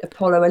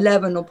 Apollo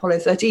 11 or Apollo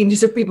 13,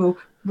 just if people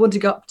want to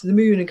go up to the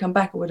moon and come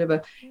back or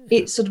whatever.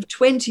 It's sort of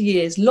 20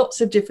 years,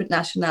 lots of different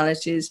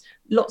nationalities,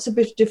 lots of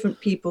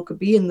different people could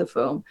be in the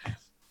film.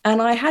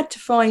 And I had to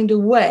find a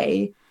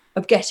way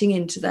of getting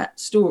into that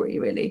story,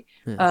 really,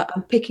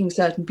 and picking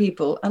certain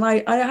people. And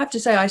I have to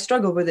say I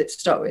struggled with it to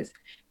start with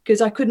because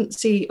I couldn't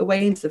see a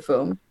way into the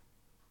film.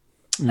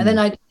 And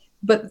then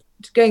but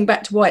going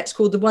back to why it's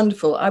called The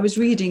Wonderful, I was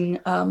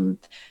reading the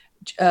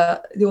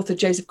author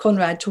Joseph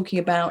Conrad talking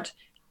about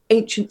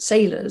ancient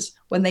sailors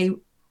when they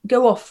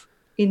go off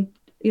in,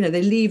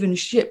 they leave in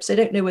ships, they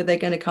don't know whether they're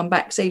going to come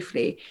back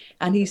safely.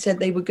 And he said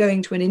they were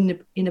going to an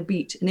inner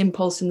beat, an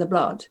impulse in the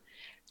blood,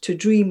 to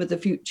dream of the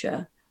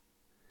future.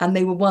 And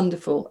they were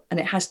wonderful. And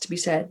it has to be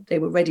said, they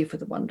were ready for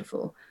the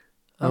wonderful.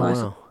 And I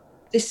thought,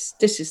 this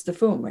is the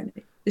film,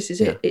 really. This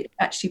is it. It's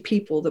actually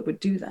people that would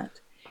do that.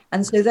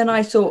 And so then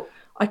I thought,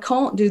 I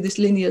can't do this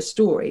linear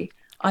story.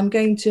 I'm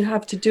going to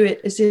have to do it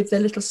as if they're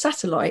little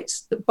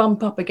satellites that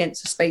bump up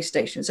against the space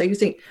station. So you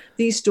think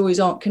these stories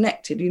aren't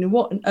connected.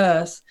 What on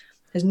earth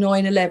has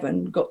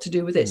 9/11 got to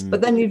do with this?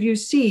 But then if you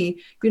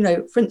see,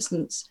 for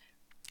instance,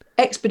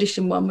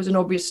 Expedition 1 was an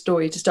obvious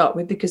story to start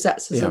with because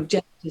that's the sort of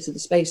genesis of the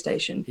space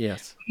station.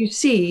 Yes. You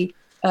see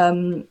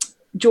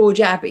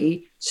George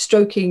Abbey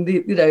stroking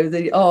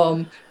the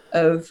arm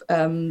of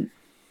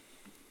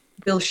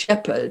Bill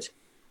Shepard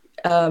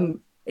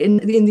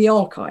in the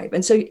archive.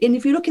 And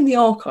if you look in the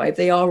archive,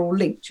 they are all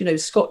linked.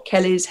 Scott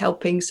Kelly's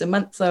helping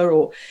Samantha,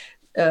 or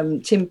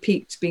Tim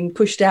Peake's being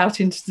pushed out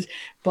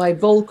by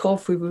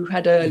Volkov, who we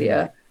had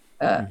earlier.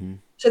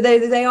 So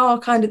they are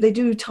they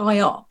do tie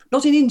up,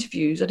 not in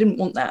interviews, I didn't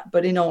want that,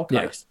 but in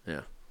archives.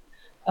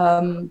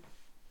 And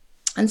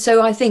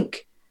so I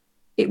think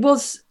it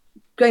was,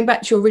 going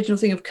back to your original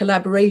thing of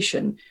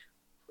collaboration,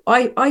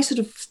 I sort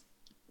of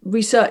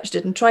researched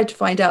it and tried to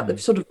find out the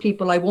sort of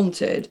people I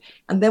wanted,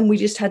 and then we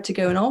just had to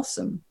go and ask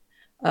them.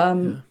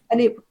 And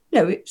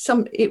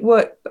it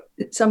worked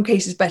in some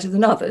cases better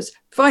than others.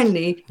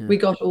 Finally, we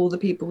got all the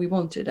people we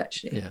wanted,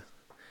 actually.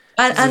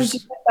 And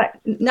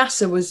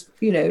NASA was,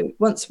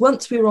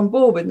 once we were on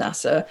board with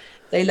NASA,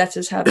 they let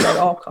us have their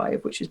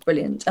archive, which is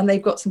brilliant. And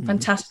they've got some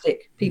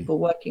fantastic people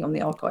working on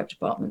the archive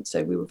department.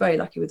 So we were very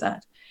lucky with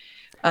that.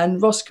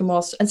 And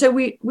Roscosmos. And so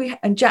we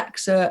and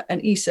JAXA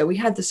and ESA, we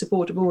had the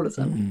support of all of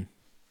them.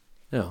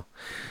 Yeah,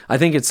 I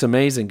think it's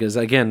amazing because,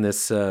 again,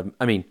 this, I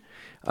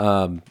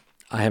haven't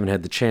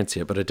had the chance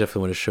yet, but I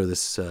definitely want to show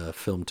this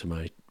film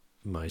to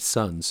my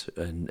sons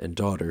and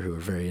daughter, who are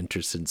very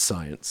interested in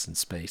science and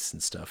space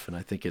and stuff. And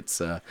I think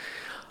it's,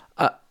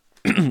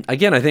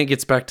 again, I think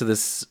it's back to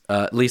this,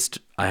 at least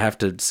I have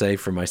to say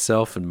for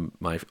myself and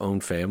my own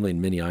family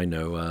and many I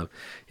know,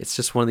 it's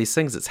just one of these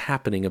things that's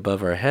happening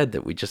above our head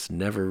that we just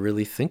never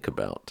really think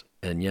about.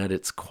 And yet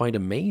it's quite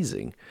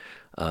amazing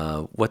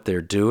what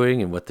they're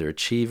doing and what they're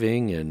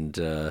achieving,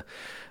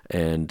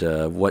 and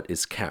what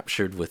is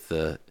captured with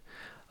the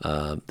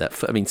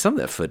some of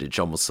that footage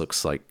almost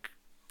looks like,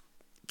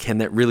 can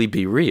that really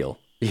be real?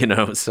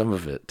 Some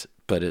of it,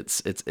 but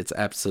it's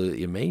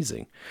absolutely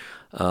amazing.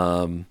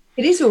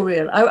 It is all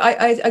real.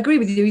 I agree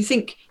with you. You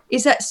think,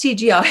 is that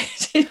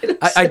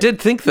CGI? I did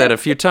think that a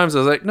few times. I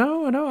was like,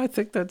 no, I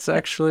think that's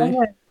actually.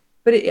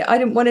 But I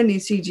didn't want any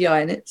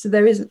CGI in it, so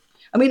there isn't.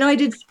 I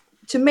did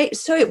to make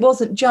so it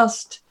wasn't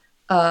just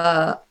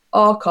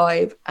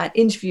archive and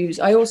interviews.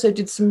 I also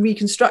did some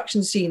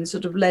reconstruction scenes,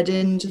 sort of led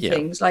into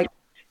things like,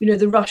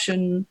 the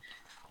Russian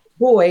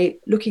boy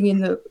looking in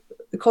the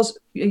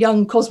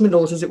young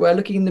cosmonaut, as it were,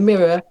 looking in the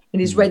mirror in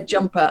his red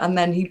jumper, and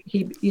then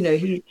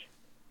he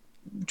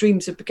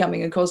dreams of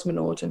becoming a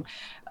cosmonaut.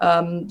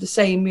 And the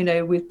same,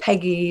 with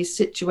Peggy's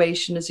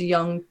situation as a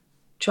young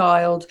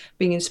child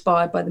being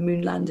inspired by the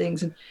moon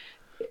landings. And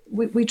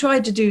we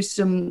tried to do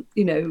some,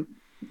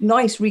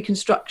 nice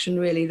reconstruction,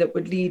 really, that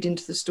would lead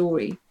into the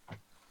story.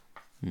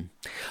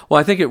 Well,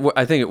 I think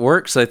it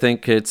works. I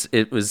think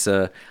it was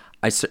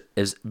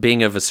as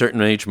being of a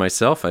certain age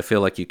myself, I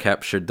feel like you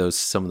captured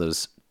some of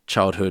those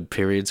childhood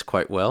periods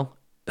quite well,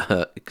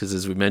 because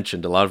as we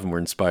mentioned, a lot of them were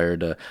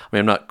inspired.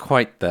 I'm not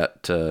quite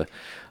that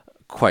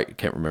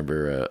can't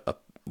remember at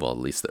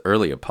least the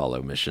early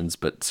Apollo missions,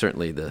 but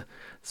certainly the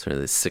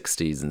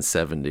 60s and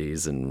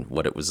 70s and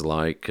what it was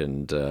like,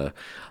 and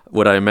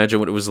would I imagine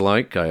what it was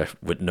like? I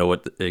wouldn't know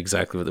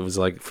exactly what it was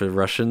like for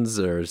Russians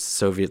or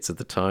Soviets at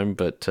the time,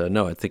 but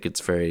no, I think it's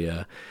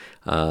very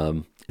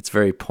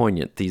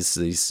poignant.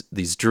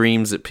 These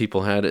dreams that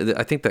people had.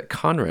 I think that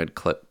Conrad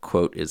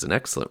quote is an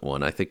excellent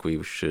one. I think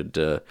we should.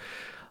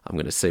 I'm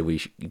going to say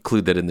we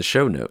include that in the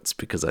show notes,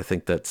 because I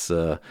think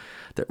that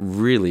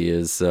really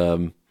is.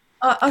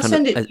 I'll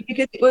send it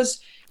because it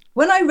was.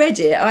 When I read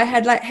it, I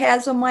had like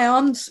hairs on my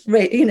arms,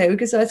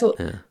 because I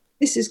thought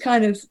this is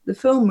kind of the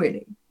film,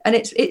 really. And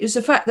it was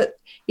the fact that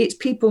it's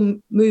people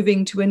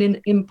moving to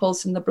an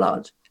impulse in the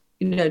blood,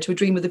 to a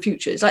dream of the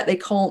future. It's like they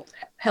can't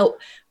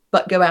help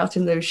but go out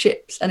in those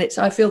ships. And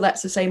I feel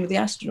that's the same with the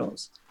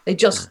astronauts. They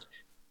just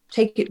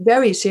take it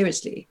very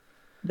seriously,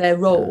 their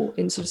role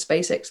in sort of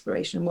space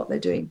exploration and what they're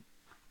doing.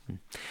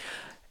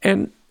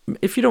 And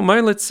if you don't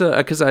mind, let's,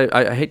 because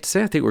I hate to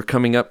say, I think we're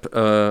coming up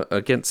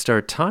against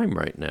our time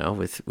right now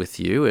with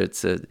you.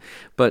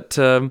 But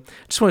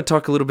just want to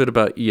talk a little bit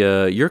about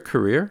your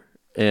career.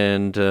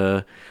 And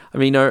are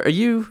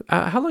you?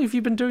 How long have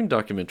you been doing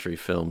documentary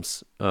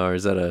films? Or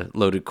is that a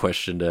loaded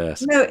question to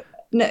ask? No.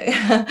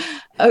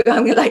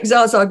 I'm like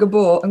Zsa Zsa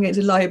Gabor. I'm going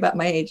to lie about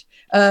my age.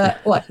 I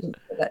didn't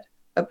say that.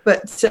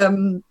 But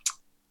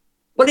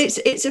well,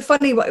 it's a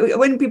funny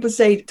when people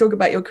talk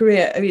about your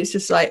career. It's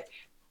just like.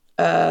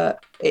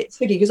 it's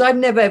tricky because I've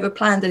never ever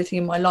planned anything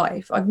in my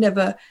life. I've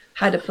never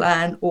had a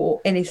plan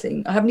or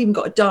anything. I haven't even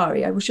got a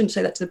diary. I shouldn't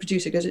say that to the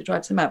producer because it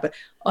drives them out, but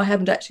I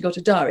haven't actually got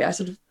a diary. I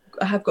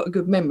have got a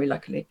good memory,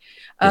 luckily.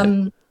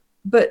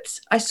 But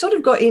I sort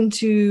of got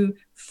into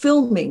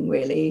filming,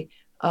 really.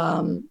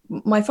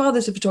 My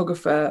father's a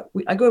photographer.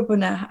 I grew up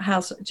in a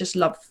house that just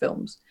loved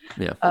films.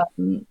 Yeah.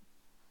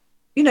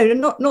 You know,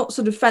 not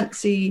sort of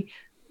fancy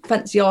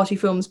arty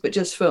films, but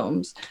just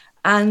films.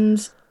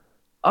 And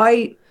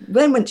I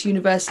then went to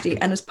university,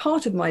 and as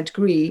part of my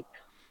degree,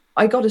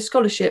 I got a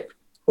scholarship,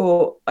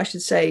 or I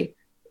should say,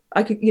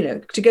 I could, you know,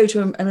 to go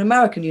to an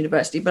American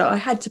university, but I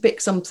had to pick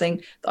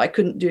something that I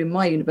couldn't do in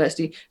my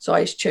university, so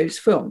I chose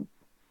film.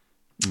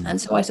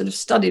 And so I sort of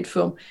studied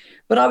film,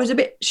 but I was a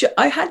bit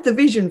I had the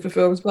vision for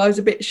films, but I was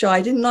a bit shy.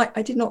 I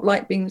did not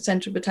like being the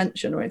center of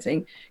attention or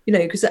anything, you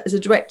know, because as a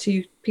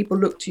director, people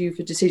look to you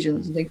for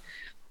decisions and things.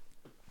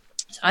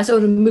 So I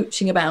sort of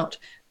mooching about,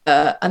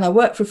 and I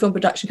worked for a film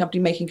production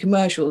company making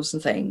commercials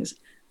and things,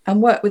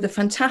 and worked with a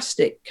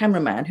fantastic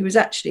cameraman who was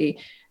actually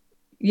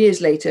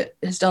years later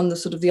has done the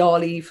sort of the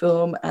Ali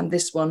film and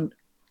this one,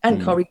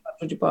 and Kareem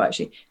Abdul-Jabbar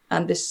actually,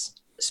 and this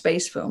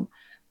space film.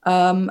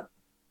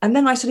 And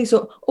then I suddenly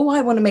thought, oh,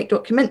 I want to make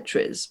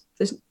documentaries.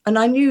 And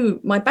I knew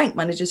my bank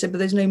manager said, but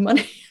there's no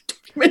money in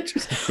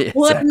documentaries. Yeah,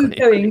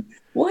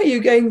 why are you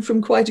going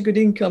from quite a good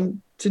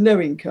income to no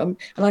income?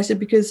 And I said,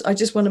 because I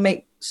just want to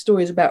make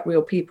stories about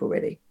real people,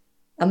 really.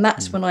 And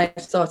that's when I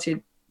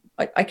started.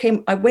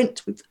 I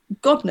went with,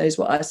 God knows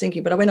what I was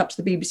thinking, but I went up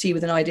to the BBC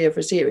with an idea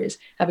for a series,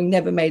 having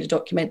never made a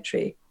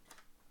documentary.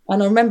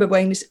 And I remember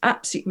wearing this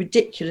absolutely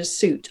ridiculous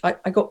suit. I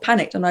got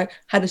panicked, and I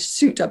had a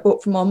suit I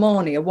bought from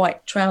Armani, a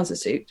white trouser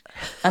suit.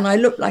 And I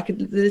looked like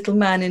the little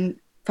man in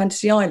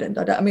Fantasy Island.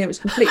 I mean, it was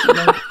completely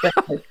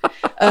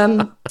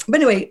but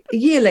anyway, a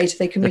year later,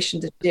 they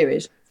commissioned the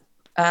series.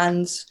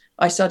 And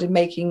I started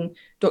making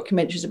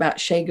documentaries about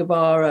Che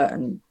Guevara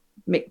and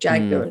Mick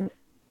Jagger and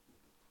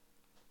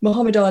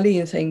Muhammad Ali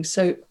and things.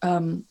 So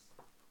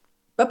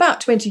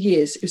about 20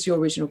 years is your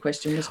original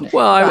question, wasn't it?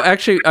 Well, I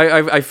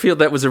feel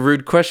that was a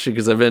rude question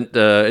because I meant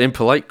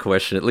impolite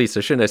question, at least. I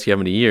shouldn't ask you how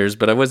many years,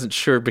 but I wasn't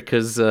sure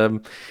because, or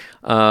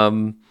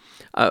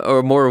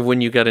more of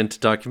when you got into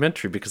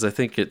documentary, because I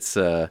think it's,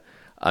 I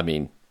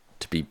mean,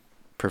 to be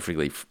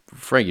perfectly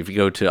frank, if you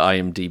go to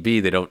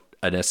IMDb, they don't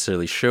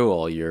necessarily show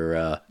all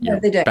your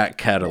back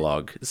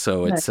catalog.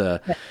 So it's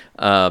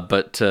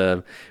but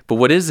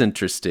what is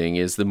interesting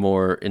is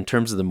in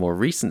terms of the more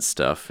recent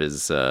stuff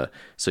is so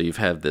you've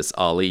had this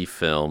Ali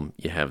film,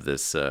 you have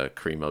this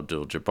Kareem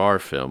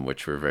Abdul-Jabbar film,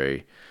 which were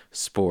very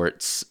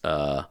sports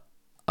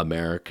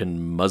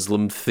American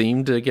Muslim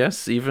themed, I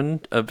guess,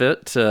 even a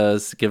bit,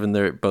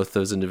 given both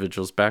those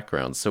individuals'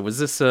 backgrounds. So was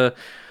this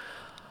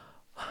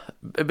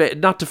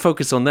not to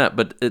focus on that,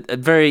 but a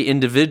very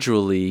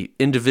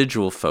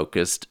individual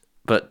focused.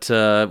 But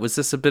was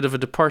this a bit of a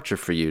departure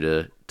for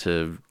you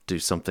to do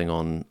something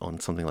on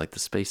something like the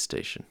space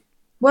station?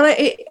 Well,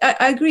 I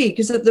agree,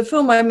 because the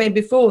film I made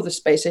before the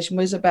space station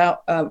was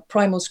about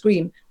Primal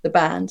Scream, the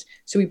band.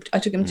 So I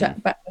took them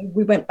back.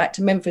 We went back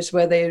to Memphis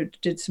where they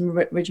did some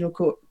original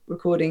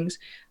recordings,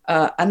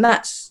 and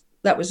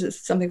that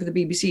was something for the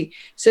BBC.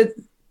 So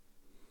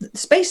the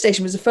space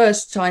station was the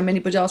first time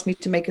anybody asked me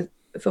to make a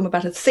film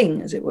about a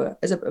thing, as it were,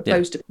 as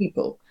opposed to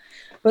people.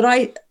 But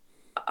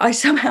I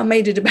somehow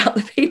made it about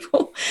the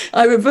people.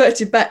 I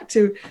reverted back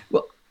to,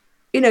 well,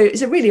 you know,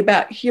 it's really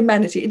about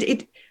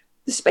humanity.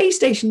 The space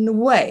station, in a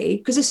way,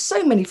 because there's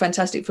so many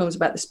fantastic films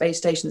about the space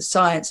station, the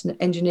science and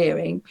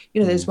engineering.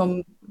 You know, there's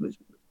one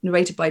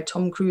narrated by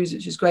Tom Cruise,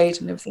 which is great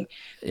and everything.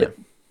 Yeah.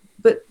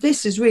 But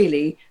this is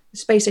really, the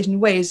space station in a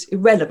way is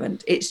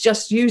irrelevant. It's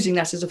just using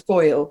that as a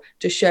foil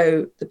to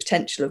show the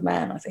potential of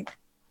man, I think.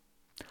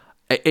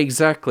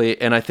 Exactly,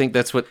 and I think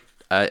that's what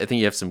I think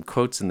you have some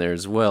quotes in there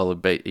as well.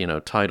 You know,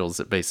 titles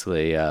that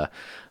basically, I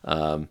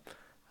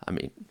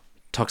mean,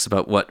 talks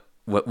about what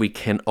we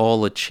can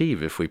all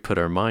achieve if we put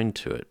our mind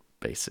to it.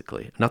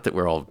 Basically, not that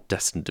we're all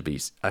destined to be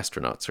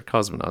astronauts or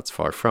cosmonauts.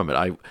 Far from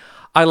it.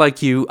 I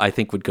like you, I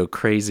think would go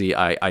crazy.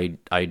 I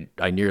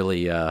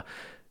nearly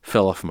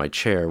fell off my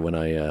chair when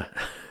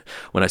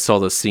I saw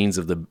those scenes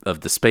of the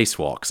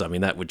spacewalks. I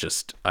mean, that would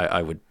just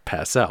I would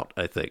pass out,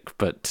 I think.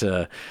 But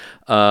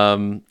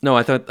no,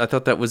 I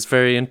thought that was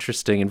very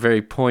interesting and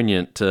very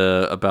poignant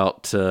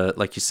about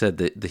like you said,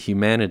 the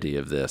humanity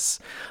of this,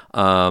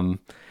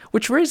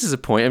 which raises a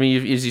point. I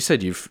mean, as you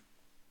said, you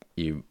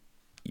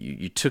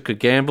took a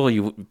gamble,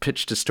 you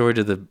pitched a story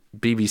to the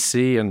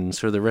BBC, and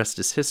sort of the rest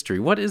is history.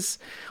 What is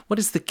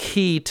the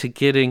key to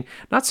getting,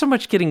 not so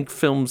much getting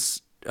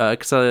films,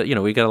 because you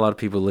know, we got a lot of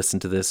people who listen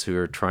to this who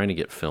are trying to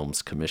get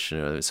films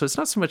commissioned. So it's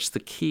not so much the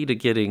key to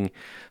getting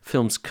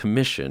films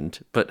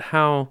commissioned, but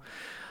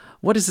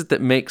what is it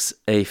that makes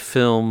a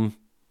film,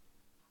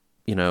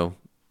 you know,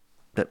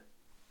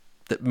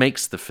 that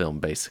makes the film,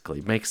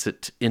 basically makes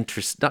it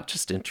not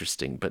just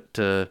interesting, but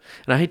and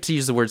I hate to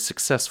use the word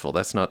successful.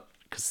 That's not,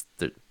 because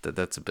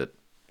that's a bit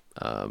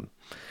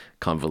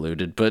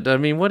convoluted. But I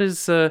mean,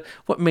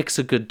 what makes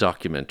a good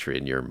documentary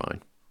in your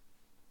mind?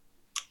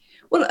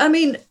 Well, I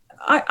mean,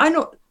 I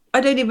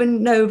don't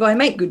even know if I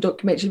make good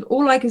documentaries.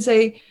 All I can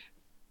say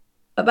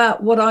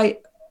about what I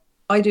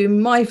do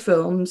in my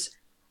films,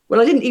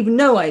 well, I didn't even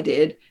know I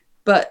did,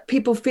 but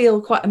people feel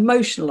quite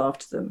emotional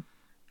after them.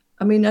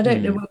 I mean, I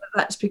don't know whether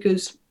that's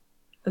because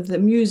of the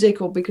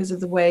music or because of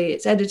the way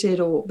it's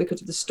edited or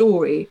because of the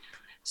story.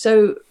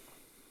 So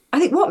I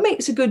think what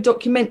makes a good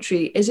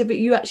documentary is if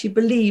you actually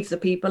believe the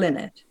people in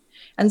it.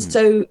 And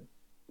so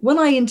when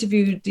I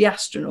interviewed the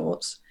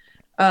astronauts,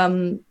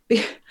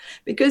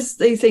 because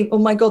they think, oh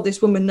my God,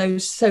 this woman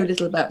knows so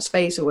little about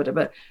space or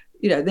whatever,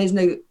 you know,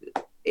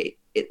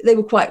 they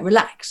were quite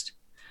relaxed.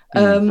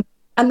 And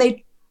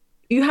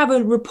you have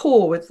a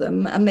rapport with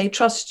them and they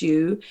trust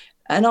you.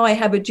 And I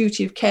have a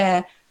duty of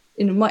care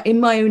in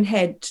my own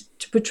head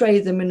to portray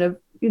them in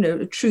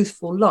a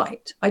truthful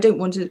light. I'm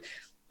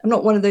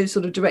not one of those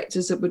sort of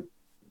directors that would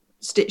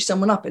stitch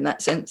someone up in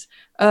that sense,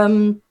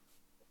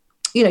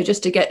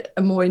 just to get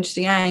a more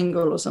interesting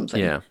angle or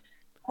something. Yeah.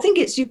 I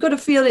think you've got to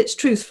feel it's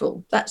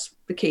truthful. That's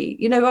the key.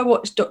 You know, I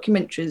watch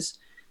documentaries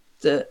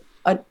that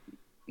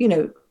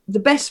the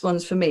best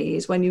ones for me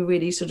is when you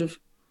really sort of,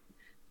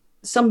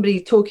 somebody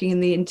talking in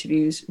the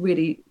interviews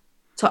really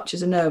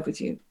touches a nerve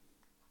with you,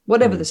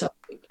 whatever the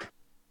subject.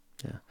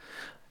 Yeah.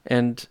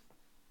 And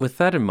with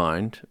that in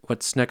mind,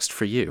 what's next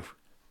for you?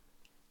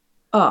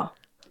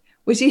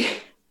 Was he?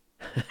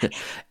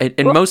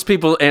 and most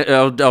people,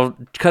 I'll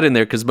cut in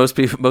there because most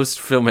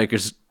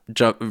filmmakers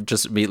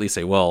just immediately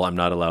say, well, I'm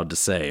not allowed to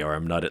say, or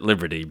I'm not at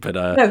liberty, but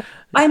no,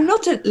 I'm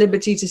not at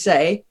liberty to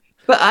say,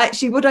 but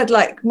actually what I'd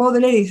like more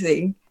than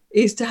anything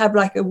is to have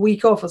like a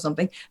week off or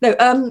something. No,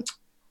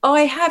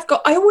 I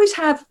always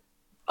have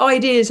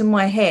ideas in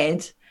my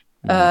head,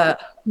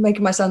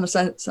 making myself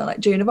sound like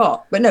Joan of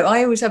Arc, but no,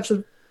 I always have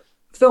sort of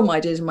film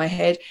ideas in my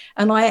head,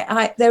 and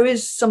I there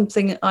is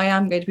something I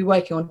am going to be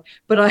working on,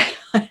 but I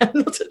am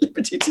not at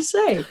liberty to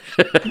say.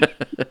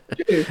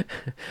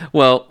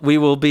 Well, we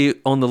will be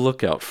on the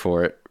lookout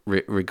for it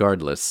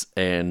regardless,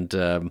 and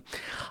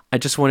I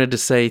just wanted to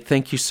say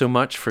thank you so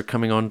much for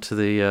coming on to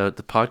the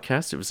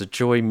podcast. It was a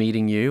joy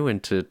meeting you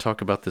and to talk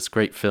about this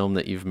great film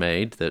that you've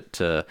made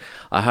that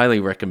I highly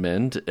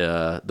recommend,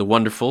 The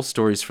Wonderful,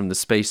 Stories from the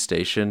Space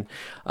Station,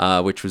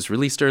 which was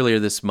released earlier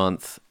this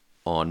month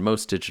on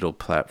most digital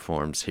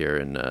platforms here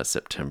in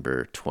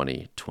September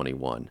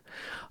 2021.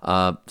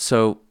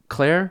 So,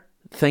 Claire,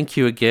 thank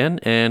you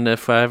again. And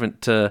if I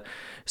haven't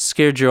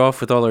scared you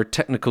off with all our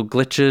technical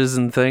glitches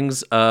and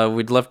things,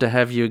 we'd love to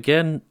have you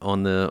again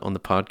on the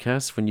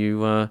podcast when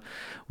your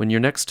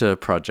next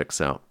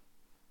project's out.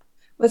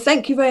 Well,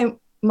 thank you very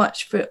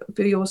much for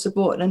your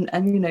support and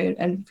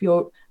for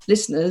your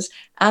listeners.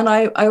 And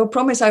I will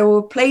promise I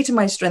will play to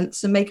my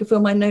strengths and make a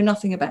film I know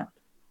nothing about.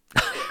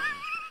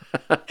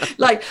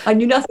 Like, I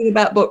knew nothing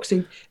about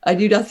boxing. I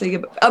knew nothing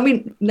about, I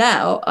mean,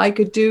 now I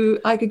could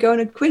go on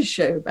a quiz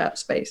show about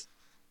space.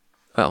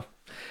 Well,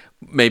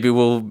 maybe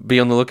we'll be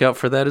on the lookout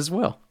for that as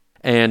well.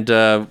 And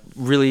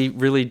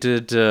really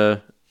did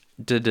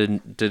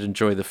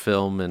enjoy the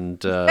film. And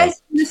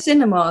best in the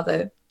cinema,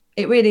 though.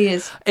 It really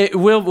is. It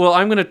will. Well,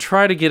 I'm going to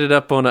try to get it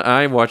up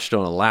I watched it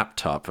on a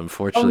laptop,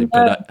 unfortunately.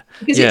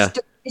 Because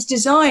it's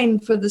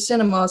designed for the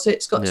cinema, so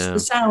it's got the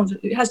sound.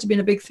 It has to be in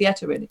a big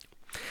theater, really.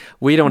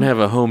 We don't have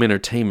a home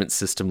entertainment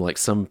system like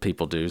some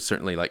people do,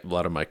 certainly like a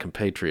lot of my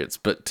compatriots,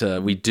 but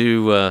we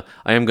do. I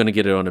am going to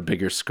get it on a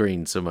bigger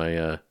screen so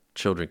my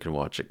children can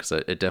watch it, because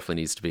it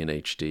definitely needs to be in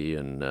HD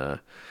and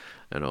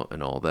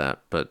all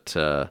that. But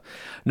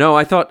no,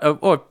 I thought,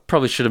 I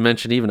probably should have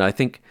mentioned even, I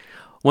think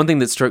one thing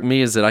that struck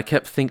me is that I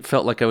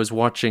felt like I was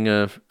watching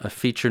a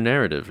feature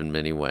narrative in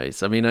many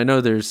ways. I mean, I know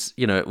there's,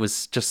 it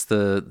was just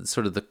the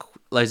sort of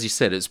as you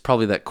said, it's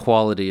probably that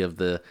quality of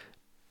the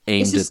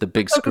aimed at the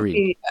big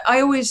screen. I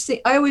always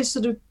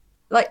sort of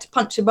like to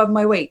punch above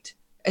my weight,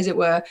 as it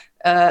were,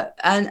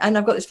 and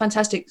I've got this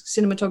fantastic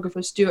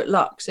cinematographer, Stuart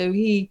Luck. So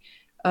he,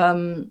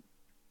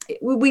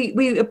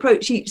 we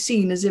approach each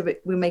scene as if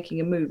we're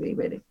making a movie,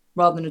 really,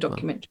 rather than a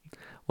documentary.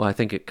 Well, I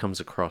think it comes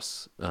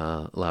across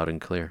loud and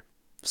clear.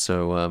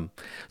 So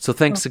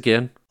thanks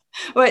again.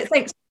 All right,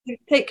 thanks.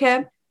 Take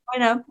care. Bye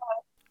now.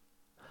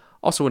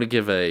 Also want to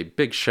give a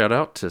big shout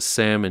out to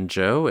Sam and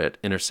Joe at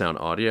Intersound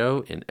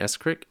Audio in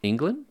Escrick,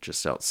 England,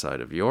 just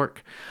outside of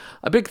York.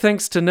 A big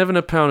thanks to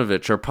Nevena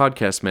Paunovic, our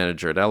podcast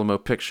manager at Alamo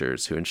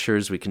Pictures, who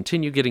ensures we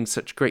continue getting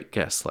such great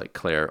guests like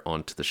Claire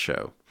onto the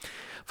show.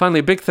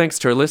 Finally, a big thanks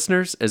to our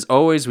listeners. As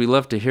always, we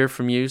love to hear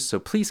from you, so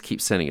please keep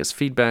sending us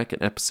feedback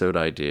and episode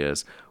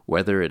ideas,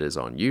 whether it is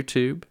on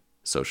YouTube,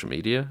 social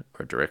media,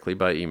 or directly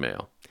by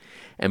email.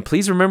 And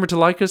please remember to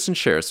like us and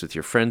share us with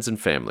your friends and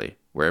family,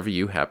 wherever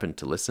you happen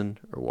to listen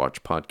or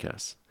watch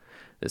podcasts.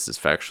 This is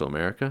Factual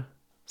America,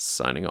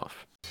 signing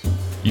off.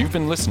 You've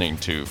been listening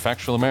to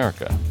Factual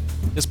America.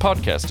 This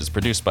podcast is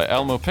produced by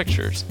Alamo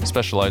Pictures,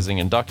 specializing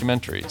in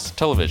documentaries,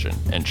 television,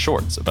 and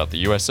shorts about the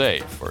USA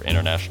for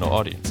international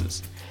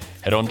audiences.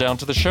 Head on down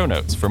to the show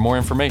notes for more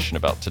information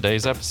about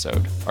today's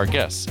episode, our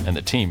guests, and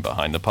the team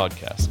behind the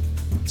podcast.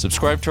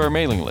 Subscribe to our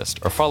mailing list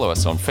or follow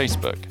us on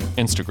Facebook,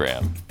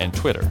 Instagram, and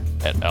Twitter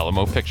at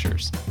Alamo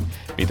Pictures.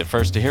 Be the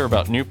first to hear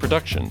about new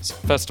productions,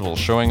 festivals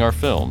showing our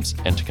films,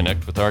 and to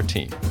connect with our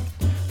team.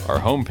 Our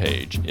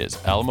homepage is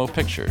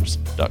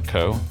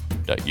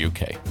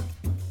alamopictures.co.uk.